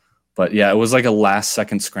 But yeah, it was like a last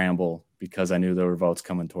second scramble because I knew there were votes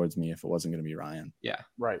coming towards me if it wasn't going to be Ryan. Yeah.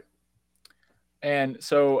 Right. And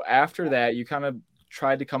so after that, you kind of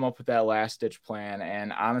tried to come up with that last ditch plan.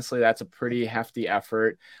 And honestly, that's a pretty hefty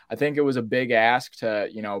effort. I think it was a big ask to,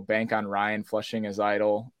 bank on Ryan flushing his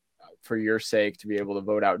idol for your sake to be able to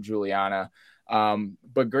vote out Juliana.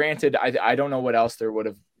 But granted, I don't know what else there would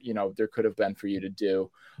have, there could have been for you to do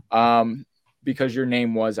because your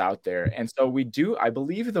name was out there. And so I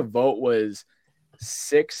believe the vote was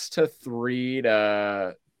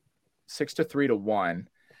 6-3 to 1.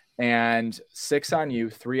 And 6 on you,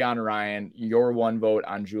 3 on Ryan, your 1 vote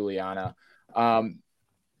on Juliana.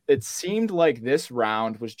 It seemed like this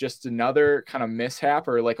round was just another kind of mishap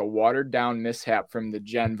or like a watered down mishap from the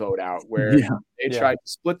Gen vote out where they tried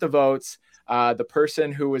to split the votes. The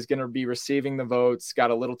person who was going to be receiving the votes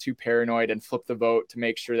got a little too paranoid and flipped the vote to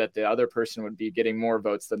make sure that the other person would be getting more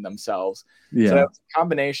votes than themselves. Yeah. So it's a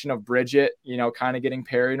combination of Bridget, kind of getting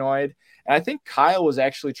paranoid. And I think Kyle was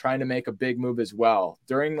actually trying to make a big move as well.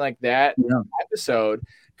 During like that episode,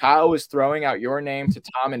 Kyle was throwing out your name to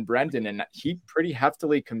Tom and Brendan, and he pretty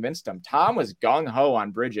heftily convinced them. Tom was gung-ho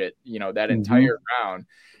on Bridget, that entire round.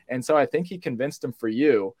 And so I think he convinced him for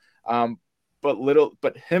you.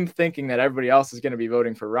 But him thinking that everybody else is going to be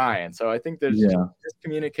voting for Ryan. So I think there's just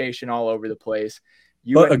communication all over the place.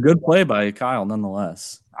 But a good play by Kyle,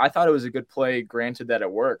 nonetheless. I thought it was a good play, granted that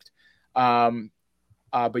it worked.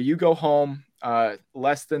 But you go home,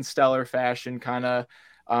 less than stellar fashion, kind of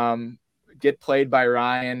get played by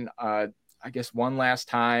Ryan, I guess one last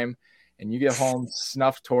time, and you get home,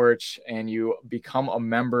 snuff torch, and you become a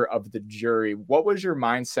member of the jury. What was your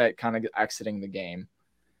mindset kind of exiting the game?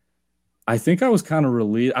 I think I was kind of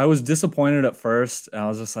relieved. I was disappointed at first. And I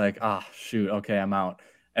was just like, shoot, okay, I'm out.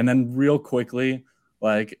 And then real quickly,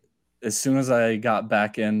 like as soon as I got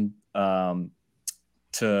back in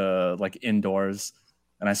to like indoors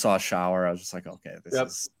and I saw a shower, I was just like, okay,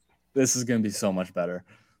 this is going to be so much better.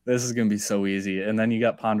 This is going to be so easy. And then you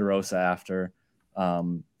got Ponderosa after.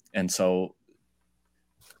 And so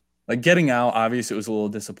like getting out, obviously it was a little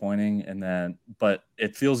disappointing. But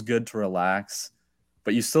it feels good to relax,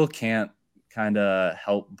 but you still can't kind of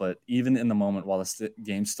help. But even in the moment while the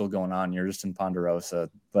game's still going on, you're just in Ponderosa,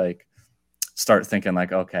 like start thinking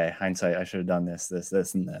like, okay, hindsight, I should have done this,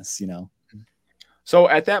 and this, So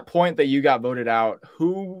at that point that you got voted out,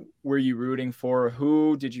 who were you rooting for?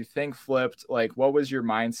 Who did you think flipped? Like, what was your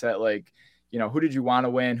mindset? Like, who did you want to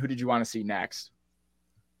win? Who did you want to see next?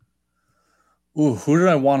 Ooh, who did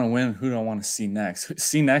I want to win? Who do I want to see next?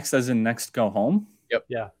 See next as in next go home? Yep.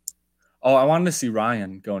 Yeah. Oh, I wanted to see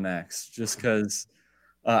Ryan go next just because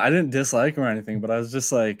I didn't dislike him or anything, but I was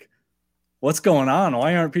just like, what's going on?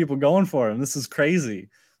 Why aren't people going for him? This is crazy.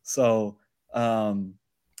 So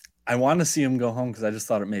I wanted to see him go home because I just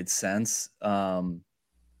thought it made sense. And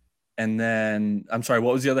then, I'm sorry,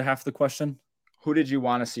 what was the other half of the question? Who did you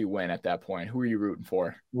want to see win at that point? Who were you rooting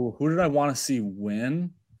for? Ooh, who did I want to see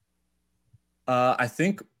win? I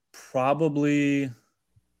think probably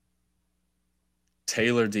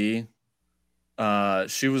Taylor D.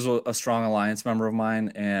 She was a strong Alliance member of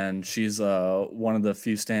mine, and she's one of the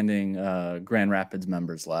few standing Grand Rapids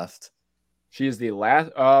members left. She is the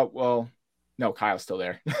last. Well, no, Kyle's still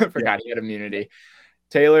there. Forgot he had immunity.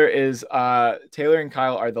 Taylor and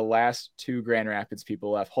Kyle are the last two Grand Rapids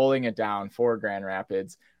people left, holding it down for Grand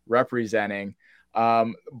Rapids, representing.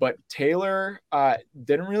 But Taylor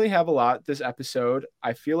didn't really have a lot this episode.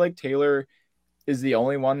 I feel like Taylor is the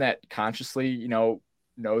only one that consciously,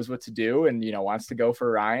 knows what to do and, wants to go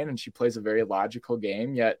for Ryan. And she plays a very logical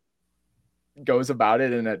game, yet goes about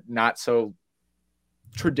it in a not so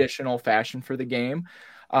traditional fashion for the game.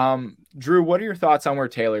 Drew, what are your thoughts on where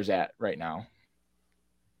Taylor's at right now?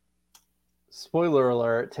 Spoiler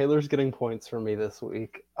alert, Taylor's getting points for me this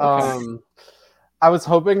week. Okay. I was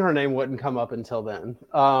hoping her name wouldn't come up until then.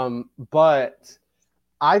 But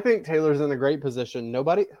I think Taylor's in a great position.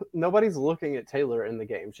 Nobody's looking at Taylor in the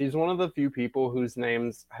game. She's one of the few people whose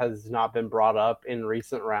names has not been brought up in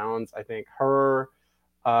recent rounds. I think her,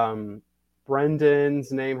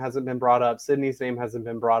 Brendan's name hasn't been brought up. Sydney's name hasn't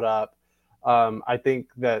been brought up. I think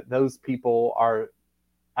that those people are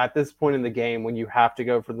at this point in the game when you have to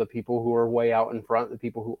go for the people who are way out in front, the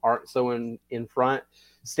people who aren't so in front,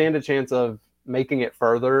 stand a chance of making it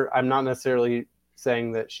further. I'm not necessarily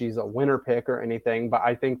saying that she's a winner pick or anything, but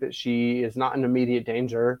I think that she is not in immediate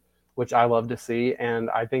danger, which I love to see. And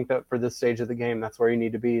I think that for this stage of the game, that's where you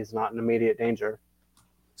need to be, is not in immediate danger.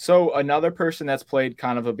 So another person that's played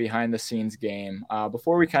kind of a behind the scenes game,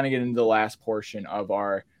 before we kind of get into the last portion of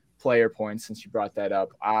our player points, since you brought that up,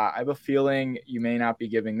 I have a feeling you may not be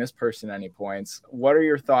giving this person any points. What are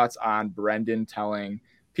your thoughts on Brendan telling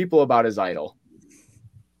people about his idol?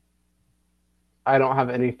 I don't have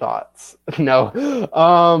any thoughts.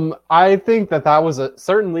 No. I think that was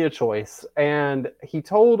certainly a choice. And he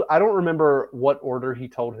told, I don't remember what order he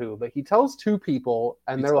told who, but he tells two people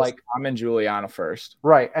and they're like, I'm in Juliana first.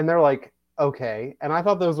 Right. And they're like, okay. And I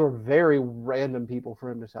thought those were very random people for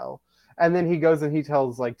him to tell. And then he goes and he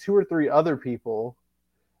tells like two or three other people.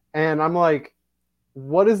 And I'm like,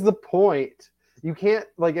 what is the point? You can't,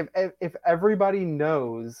 like, if everybody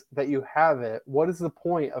knows that you have it, what is the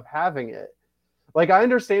point of having it? Like, I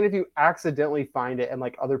understand if you accidentally find it and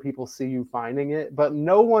like other people see you finding it, but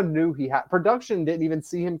no one knew he had. Production didn't even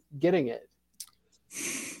see him getting it.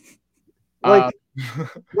 Like,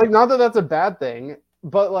 not that that's a bad thing,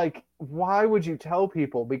 but like, why would you tell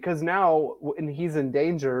people? Because now when he's in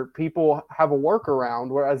danger, people have a workaround.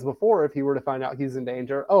 Whereas before, if he were to find out he's in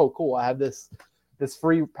danger, oh, cool, I have this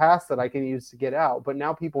free pass that I can use to get out. But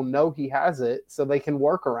now people know he has it, so they can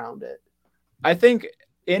work around it. I think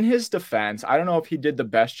in his defense, I don't know if he did the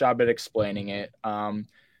best job at explaining it.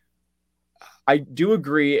 I do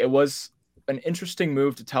agree it was an interesting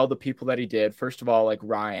move to tell the people that he did. First of all, like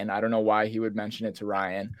Ryan, I don't know why he would mention it to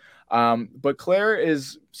Ryan. But Claire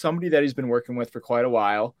is somebody that he's been working with for quite a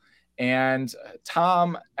while. And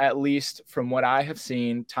Tom, at least from what I have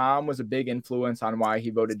seen, Tom was a big influence on why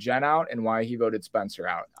he voted Jen out and why he voted Spencer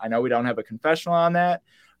out. I know we don't have a confessional on that,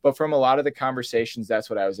 but from a lot of the conversations, that's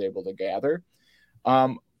what I was able to gather.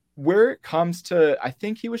 Where it comes to, I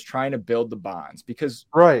think he was trying to build the bonds because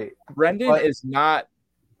right. Brendan is not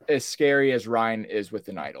as scary as Ryan is with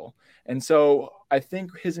an idol. And so I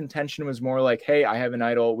think his intention was more like, hey, I have an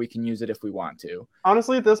idol. We can use it if we want to.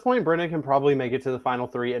 Honestly, at this point, Brendan can probably make it to the final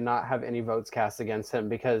three and not have any votes cast against him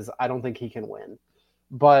because I don't think he can win.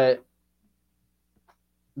 But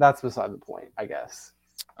that's beside the point, I guess.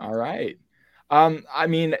 All right. I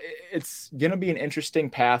mean, it's going to be an interesting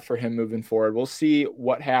path for him moving forward. We'll see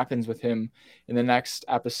what happens with him in the next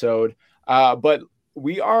episode. But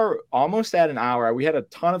we are almost at an hour. We had a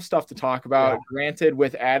ton of stuff to talk about. Yeah. Granted,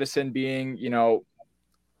 with Addison being,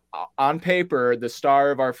 on paper, the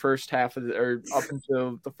star of our first half or up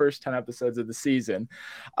until the first 10 episodes of the season.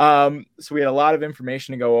 So we had a lot of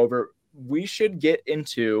information to go over. We should get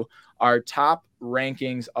into our top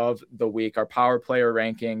rankings of the week, our power player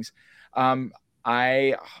rankings.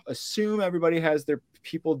 I assume everybody has their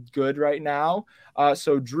people good right now.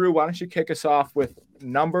 So Drew, why don't you kick us off with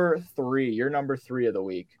number 3? Your number 3 of the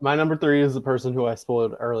week. My number 3 is the person who I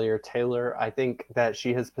spoiled earlier, Taylor. I think that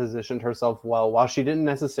she has positioned herself well. While she didn't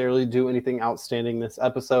necessarily do anything outstanding this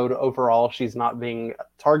episode, overall, she's not being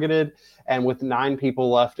targeted. And with 9 people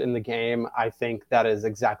left in the game, I think that is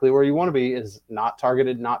exactly where you want to be, is not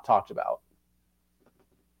targeted, not talked about.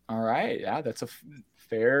 All right. Yeah, that's a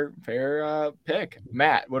fair pick.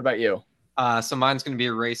 Matt, what about you? So mine's going to be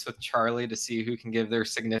a race with Charlie to see who can give their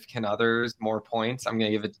significant others more points. I'm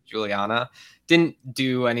going to give it to Juliana. Didn't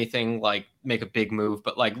do anything like make a big move,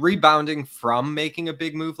 but like rebounding from making a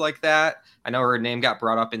big move like that. I know her name got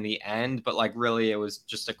brought up in the end, but like really it was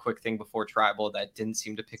just a quick thing before Tribal that didn't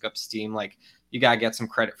seem to pick up steam. Like you got to get some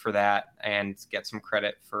credit for that and get some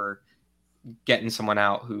credit for getting someone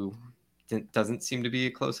out who doesn't seem to be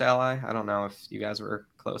a close ally. I don't know if you guys were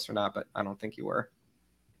close or not, but I don't think you were.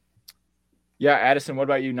 Yeah, Addison, what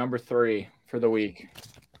about you? Number 3 for the week.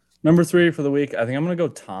 Number 3 for the week, I think I'm going to go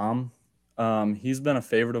Tom. He's been a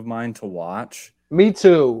favorite of mine to watch. Me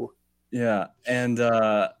too. Yeah, and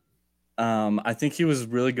I think he was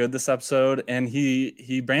really good this episode, and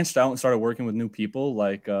he branched out and started working with new people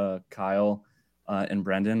like Kyle and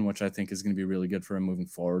Brendan, which I think is going to be really good for him moving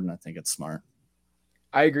forward, and I think it's smart.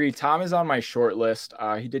 I agree. Tom is on my short list.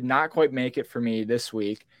 He did not quite make it for me this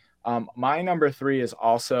week. My number 3 is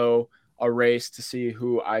also a race to see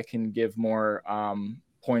who I can give more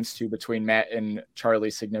points to between Matt and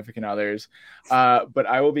Charlie's significant others. But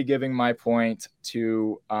I will be giving my point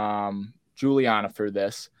to Juliana for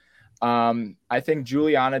this. I think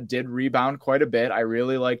Juliana did rebound quite a bit. I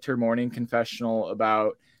really liked her morning confessional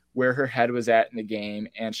about where her head was at in the game,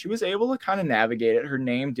 and she was able to kind of navigate it. Her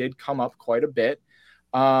name did come up quite a bit,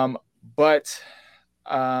 but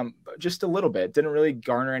just a little bit. Didn't really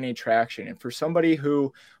garner any traction. And for somebody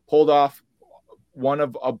who pulled off one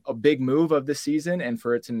of a big move of the season, and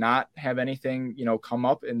for it to not have anything, come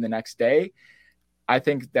up in the next day, I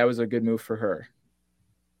think that was a good move for her.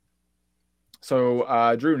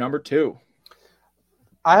 So, Drew, number 2.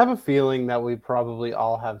 I have a feeling that we probably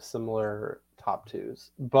all have similar top 2s,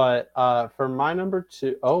 but for my number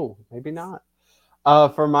 2, maybe not.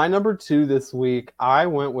 For my number 2 this week, I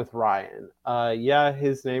went with Ryan. Yeah,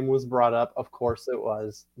 his name was brought up. Of course it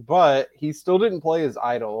was. But he still didn't play his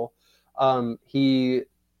idol. He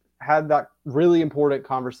had that really important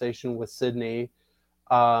conversation with Sydney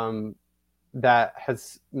and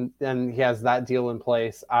he has that deal in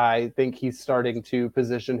place. I think he's starting to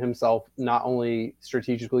position himself not only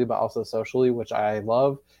strategically, but also socially, which I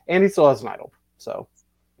love. And he still has an idol. So,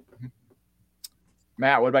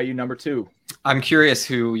 Matt, what about you, number 2? I'm curious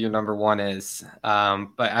who your number 1 is,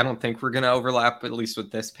 but I don't think we're going to overlap, at least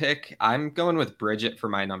with this pick. I'm going with Bridget for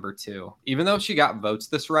my number 2. Even though she got votes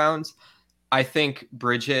this round, I think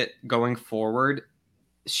Bridget going forward,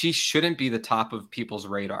 she shouldn't be the top of people's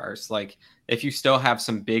radars. Like, if you still have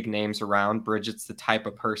some big names around, Bridget's the type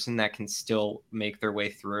of person that can still make their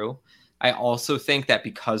way through. I also think that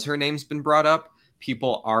because her name's been brought up,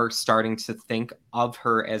 people are starting to think of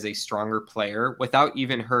her as a stronger player without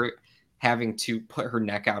even her having to put her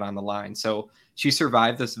neck out on the line. So she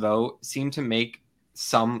survived this vote, seemed to make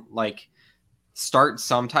some, start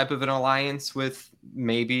some type of an alliance with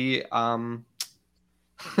maybe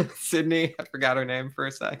Sydney, I forgot her name for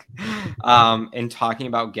a sec, and talking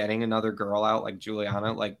about getting another girl out like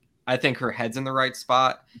Juliana. Like, I think her head's in the right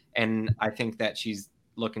spot, and I think that she's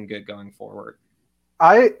looking good going forward.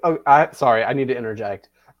 Sorry, I need to interject.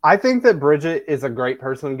 I think that Bridget is a great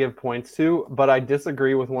person to give points to, but I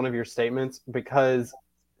disagree with one of your statements because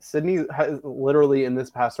Sydney has literally in this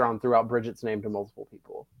past round threw out Bridget's name to multiple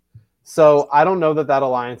people. So I don't know that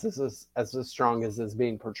alliance is as strong as is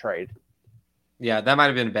being portrayed. Yeah, that might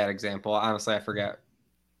have been a bad example. Honestly, I forget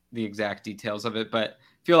the exact details of it, but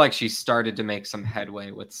I feel like she started to make some headway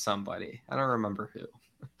with somebody. I don't remember who.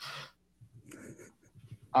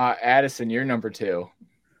 Addison, you're number 2.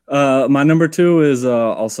 My number 2 is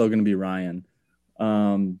also going to be Ryan.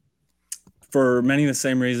 For many of the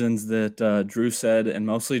same reasons that Drew said, and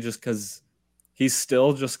mostly just because he's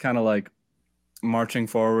still just kind of like marching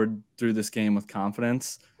forward through this game with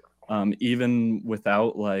confidence, even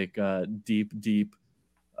without deep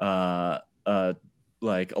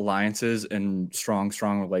alliances and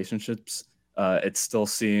strong relationships. It still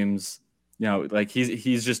seems, like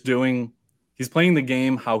he's playing the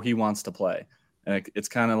game how he wants to play. And it's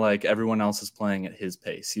kind of like everyone else is playing at his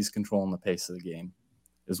pace. He's controlling the pace of the game,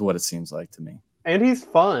 is what it seems like to me. And he's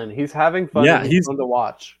fun. He's having fun. Yeah, he's fun to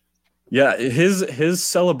watch. Yeah, his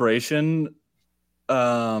celebration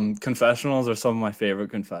confessionals are some of my favorite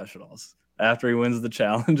confessionals. after he wins the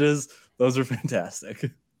challenges. Those are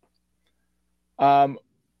fantastic.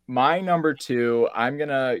 My number 2, I'm going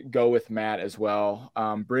to go with Matt as well.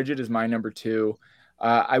 Bridget is my number 2.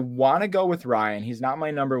 I want to go with Ryan. He's not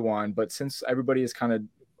my number 1, but since everybody has kind of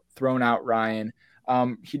thrown out Ryan,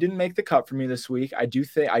 he didn't make the cut for me this week. I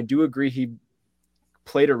do agree he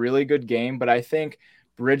played a really good game, but I think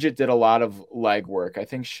Bridget did a lot of legwork. I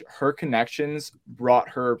think her connections brought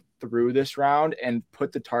her through this round and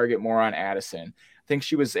put the target more on Addison. I think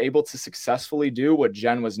she was able to successfully do what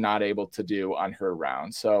Jen was not able to do on her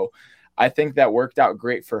round. So I think that worked out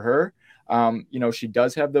great for her. She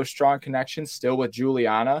does have those strong connections still with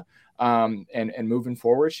Juliana, and moving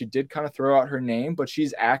forward. She did kind of throw out her name, but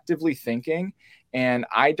she's actively thinking. And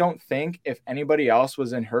I don't think if anybody else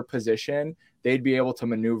was in her position, they'd be able to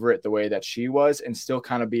maneuver it the way that she was and still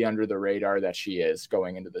kind of be under the radar that she is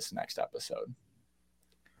going into this next episode.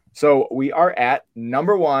 So we are at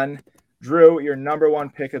number 1. Drew, your number 1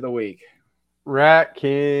 pick of the week. Rat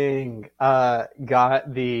King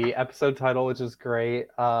got the episode title, which is great.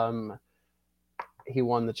 He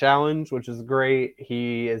won the challenge, which is great.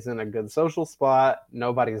 He is in a good social spot.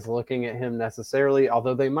 Nobody's looking at him necessarily,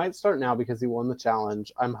 although they might start now because he won the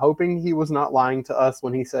challenge. I'm hoping he was not lying to us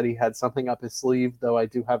when he said he had something up his sleeve, though I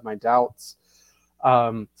do have my doubts.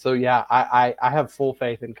 So yeah, I have full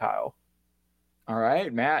faith in Kyle. All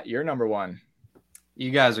right, Matt, you're number 1.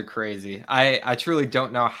 You guys are crazy. I truly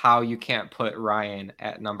don't know how you can't put Ryan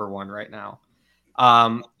at number 1 right now.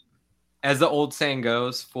 As the old saying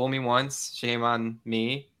goes, fool me once, shame on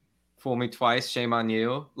me. Fool me twice, shame on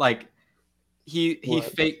you. Like he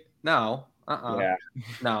faked no, Yeah.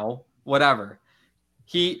 no, whatever.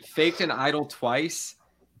 He faked an idol twice.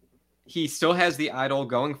 He still has the idol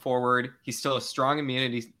going forward. He's still a strong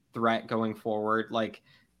immunity threat going forward. Like,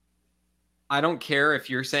 I don't care if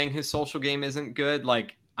you're saying his social game isn't good.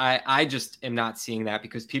 Like, I just am not seeing that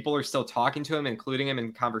because people are still talking to him, including him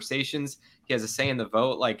in conversations. He has a say in the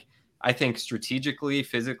vote. Like, I think strategically,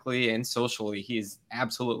 physically, and socially, he's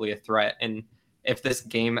absolutely a threat. And if this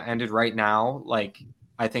game ended right now, like,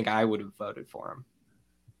 I think I would have voted for him.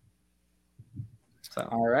 So,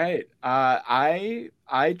 all right. I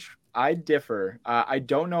differ. I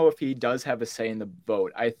don't know if he does have a say in the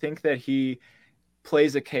vote. I think that he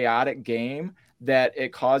plays a chaotic game that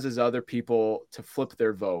it causes other people to flip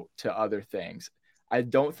their vote to other things. I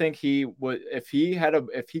don't think he would, if he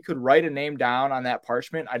could write a name down on that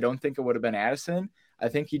parchment, I don't think it would have been Addison. I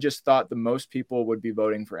think he just thought the most people would be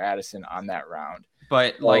voting for Addison on that round.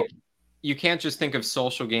 But like, you can't just think of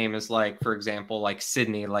social game as like, for example, like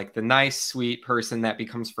Sydney, like the nice, sweet person that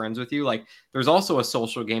becomes friends with you. Like, there's also a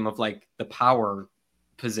social game of like the power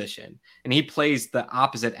position, and he plays the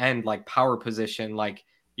opposite end, like power position, like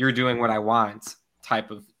you're doing what I want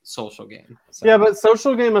type of social game. So. Yeah, but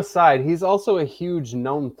social game aside, he's also a huge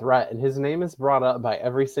known threat, and his name is brought up by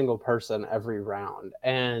every single person every round.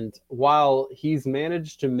 And while he's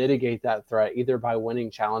managed to mitigate that threat either by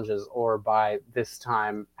winning challenges or by this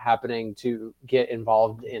time happening to get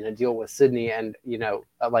involved in a deal with Sydney and, you know,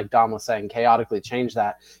 like Dom was saying, chaotically change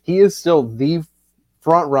that, he is still the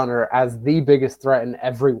front runner as the biggest threat in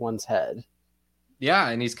everyone's head. Yeah,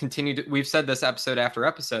 and he's continued. We've said this episode after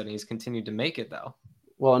episode, and he's continued to make it, though.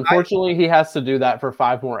 Well, unfortunately, he has to do that for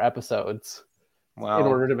 5 more episodes in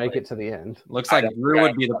order to make it to the end. Looks like Drew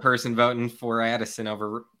would be the person voting for Addison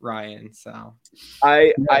over Ryan. So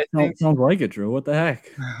I think sounds like it, Drew. What the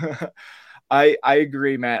heck? I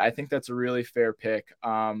agree, Matt. I think that's a really fair pick.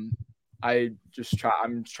 I'm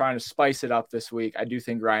trying to spice it up this week. I do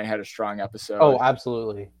think Ryan had a strong episode. Oh,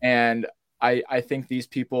 absolutely. And I think these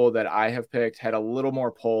people that I have picked had a little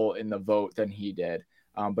more pull in the vote than he did.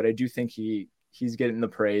 But I do think he's getting the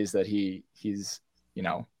praise that he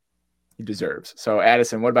deserves. So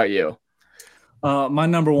Addison, what about you? My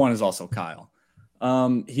number 1 is also Kyle.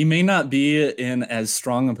 He may not be in as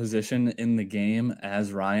strong a position in the game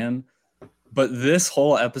as Ryan, but this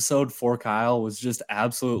whole episode for Kyle was just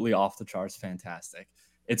absolutely off the charts fantastic.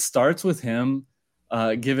 It starts with him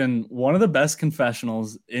given one of the best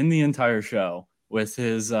confessionals in the entire show with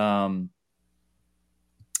his how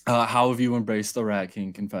have you embraced the Rat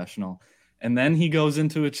King confessional. And then he goes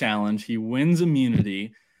into a challenge. He wins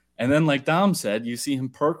immunity. And then, like Dom said, you see him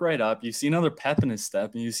perk right up. You see another pep in his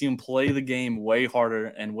step, and you see him play the game way harder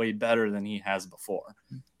and way better than he has before.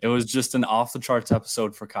 It was just an off-the-charts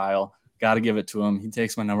episode for Kyle. Got to give it to him. He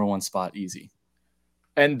takes my number 1 spot easy.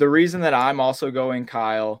 And the reason that I'm also going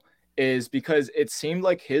Kyle is because it seemed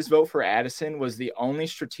like his vote for Addison was the only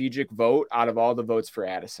strategic vote out of all the votes for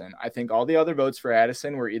Addison. I think all the other votes for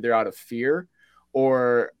Addison were either out of fear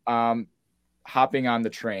or hopping on the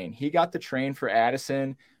train. He got the train for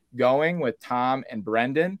Addison going with Tom and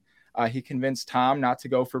Brendan. He convinced Tom not to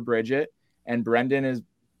go for Bridget, and Brendan is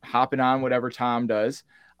hopping on whatever Tom does.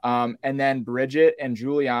 And then Bridget and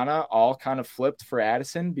Juliana all kind of flipped for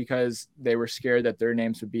Addison because they were scared that their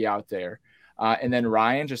names would be out there. And then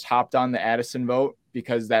Ryan just hopped on the Addison vote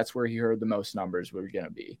because that's where he heard the most numbers were going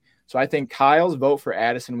to be. So I think Kyle's vote for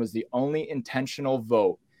Addison was the only intentional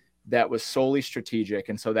vote that was solely strategic.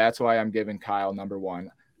 And so that's why I'm giving Kyle number one,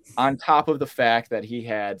 on top of the fact that he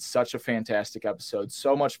had such a fantastic episode,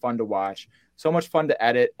 so much fun to watch, so much fun to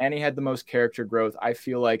edit, and he had the most character growth, I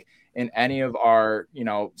feel like, in any of our,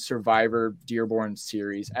 Survivor Dearborn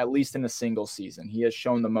series, at least in a single season. He has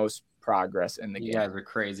shown the most progress in the game. You guys are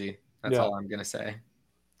crazy. That's all I'm going to say.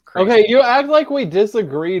 Crazy. Okay, you act like we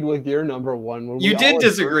disagreed with your number one. You did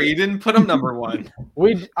disagree. You didn't put him number one.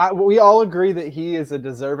 We all agree that he is a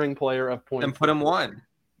deserving player of points. And put him one.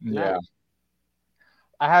 Yeah.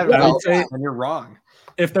 I would say, and you're wrong.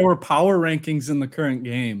 If there were power rankings in the current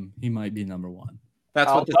game, he might be number one.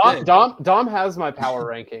 That's what Dom has my power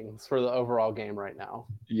rankings for the overall game right now.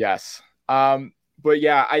 Yes. But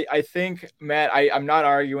yeah, I think, Matt, I'm not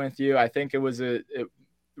arguing with you. I think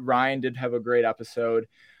Ryan did have a great episode.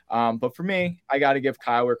 But for me, I got to give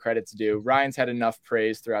Kyle where credit's due. Ryan's had enough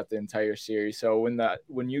praise throughout the entire series. So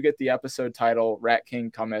when you get the episode title, Rat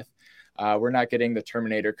King Cometh, we're not getting the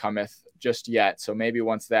Terminator Cometh just yet. So maybe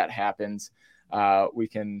once that happens, we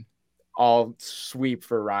can all sweep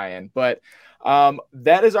for Ryan. But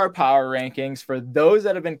that is our power rankings. For those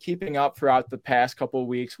that have been keeping up throughout the past couple of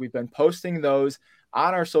weeks, we've been posting those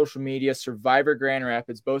on our social media, Survivor Grand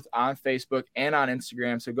Rapids, both on Facebook and on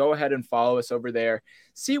Instagram. So go ahead and follow us over there.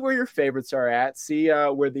 See where your favorites are at. See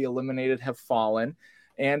where the eliminated have fallen.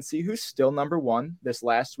 And see who's still number one. This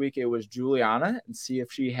last week, it was Juliana. And see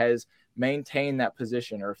if she has maintained that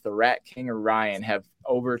position or if the Rat King or Ryan have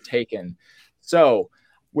overtaken. So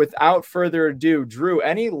without further ado, Drew,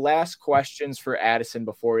 any last questions for Addison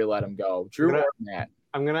before we let him go? Drew or Matt?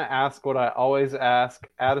 I'm going to ask what I always ask.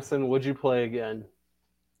 Addison, would you play again?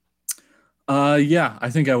 Yeah, I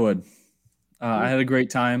think I would. I had a great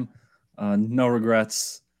time. No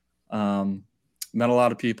regrets. Met a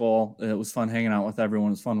lot of people. It was fun hanging out with everyone.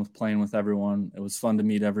 It was fun playing with everyone. It was fun to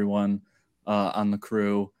meet everyone on the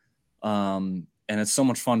crew. And it's so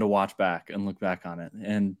much fun to watch back and look back on it.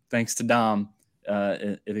 And thanks to Dom,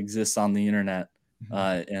 it exists on the internet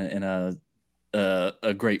in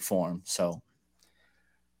a great form. So,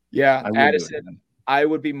 yeah, Addison, I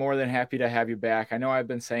would be more than happy to have you back. I know I've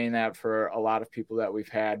been saying that for a lot of people that we've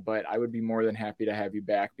had, but I would be more than happy to have you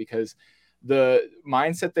back because the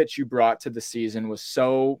mindset that you brought to the season was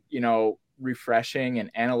so, refreshing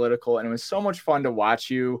and analytical. And it was so much fun to watch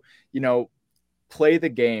you, play the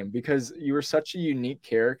game because you were such a unique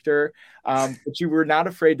character, but you were not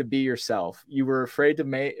afraid to be yourself. You were afraid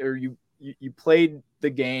to you played the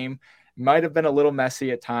game. Might have been a little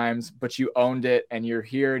messy at times, but you owned it and you're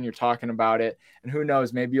here and you're talking about it. And who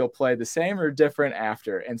knows, maybe you'll play the same or different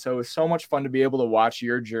after. And so it was so much fun to be able to watch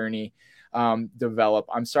your journey develop.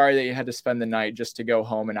 I'm sorry that you had to spend the night just to go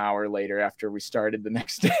home an hour later after we started the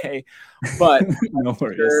next day, but no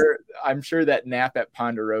I'm sure that nap at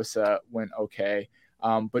Ponderosa went okay.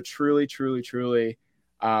 But truly,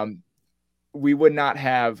 we would not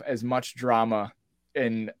have as much drama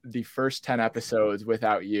in the first 10 episodes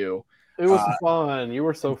without you. It was fun. You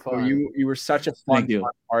were so fun. You were such a fun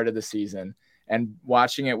part of the season, and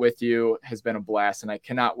watching it with you has been a blast. And I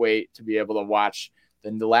cannot wait to be able to watch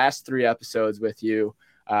the last 3 episodes with you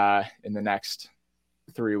in the next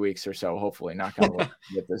 3 weeks or so. Hopefully, not going to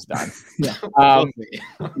get this done.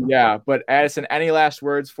 Yeah. But Addison, any last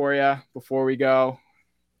words for you before we go?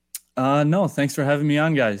 No, thanks for having me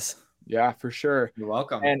on, guys. Yeah, for sure. You're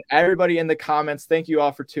welcome. And everybody in the comments, thank you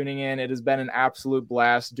all for tuning in. It has been an absolute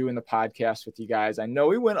blast doing the podcast with you guys. I know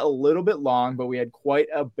we went a little bit long, but we had quite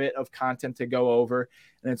a bit of content to go over,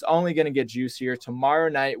 and it's only going to get juicier. Tomorrow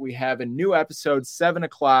night, we have a new episode, 7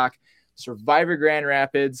 o'clock, Survivor Grand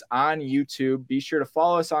Rapids on YouTube. Be sure to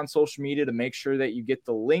follow us on social media to make sure that you get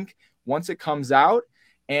the link once it comes out.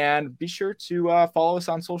 And be sure to follow us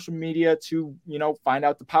on social media to, find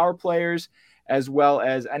out the power players, as well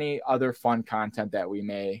as any other fun content that we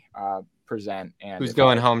may present. And who's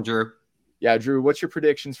going home, Drew? Yeah, Drew, what's your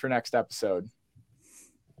predictions for next episode?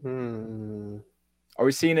 Are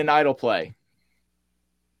we seeing an idol play?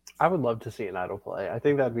 I would love to see an idol play. I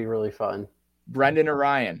think that'd be really fun. Brendan or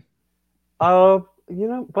Ryan? Both.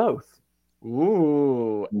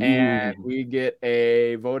 Ooh. And we get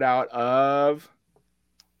a vote out of...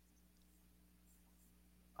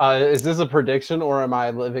 is this a prediction or am I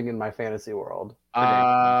living in my fantasy world?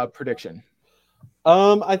 Prediction.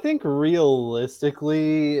 I think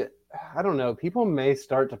realistically, I don't know. People may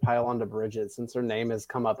start to pile onto Bridget since her name has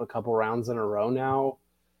come up a couple rounds in a row now.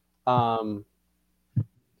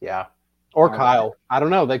 Yeah. Or Kyle. I don't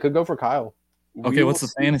know. They could go for Kyle. Okay, what's the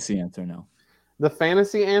fantasy answer now? The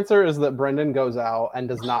fantasy answer is that Brendan goes out and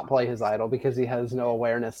does not play his idol because he has no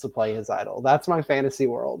awareness to play his idol. That's my fantasy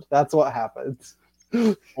world. That's what happens.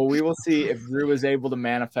 Well, we will see if Drew is able to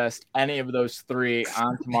manifest any of those three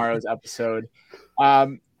on tomorrow's episode.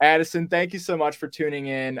 Addison, thank you so much for tuning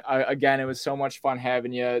in. Again, it was so much fun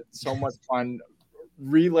having you. So much fun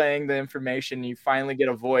relaying the information. You finally get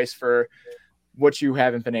a voice for what you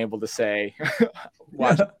haven't been able to say.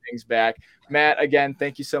 Watching things back. Matt, again,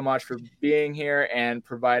 thank you so much for being here and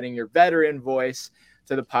providing your veteran voice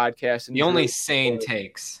to the podcast. And the only sane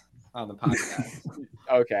takes on the podcast.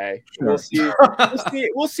 Okay. Sure.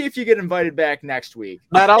 We'll see if you get invited back next week.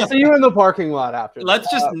 Matt, I'll see you in the parking lot after.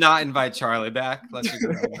 Let's just not invite Charlie back. Let's just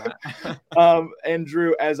that. And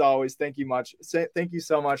Drew, as always, thank you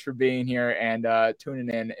so much for being here and tuning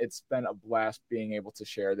in. It's been a blast being able to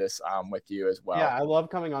share this with you as well. Yeah, I love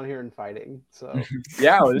coming on here and fighting. So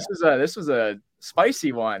yeah, well, this was a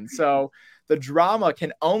spicy one. So the drama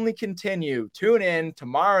can only continue. Tune in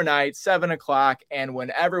tomorrow night, 7:00, and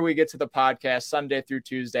whenever we get to the podcast, Sunday through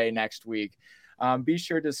Tuesday next week. Be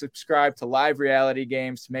sure to subscribe to Live Reality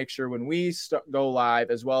Games to make sure when we go live,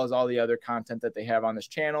 as well as all the other content that they have on this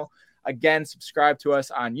channel. Again, subscribe to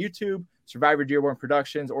us on YouTube, Survivor Dearborn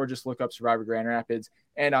Productions, or just look up Survivor Grand Rapids,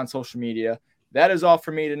 and on social media. That is all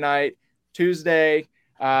for me tonight. Tuesday.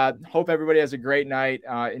 Hope everybody has a great night.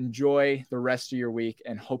 Enjoy the rest of your week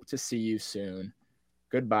and hope to see you soon.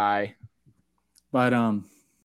 Goodbye. But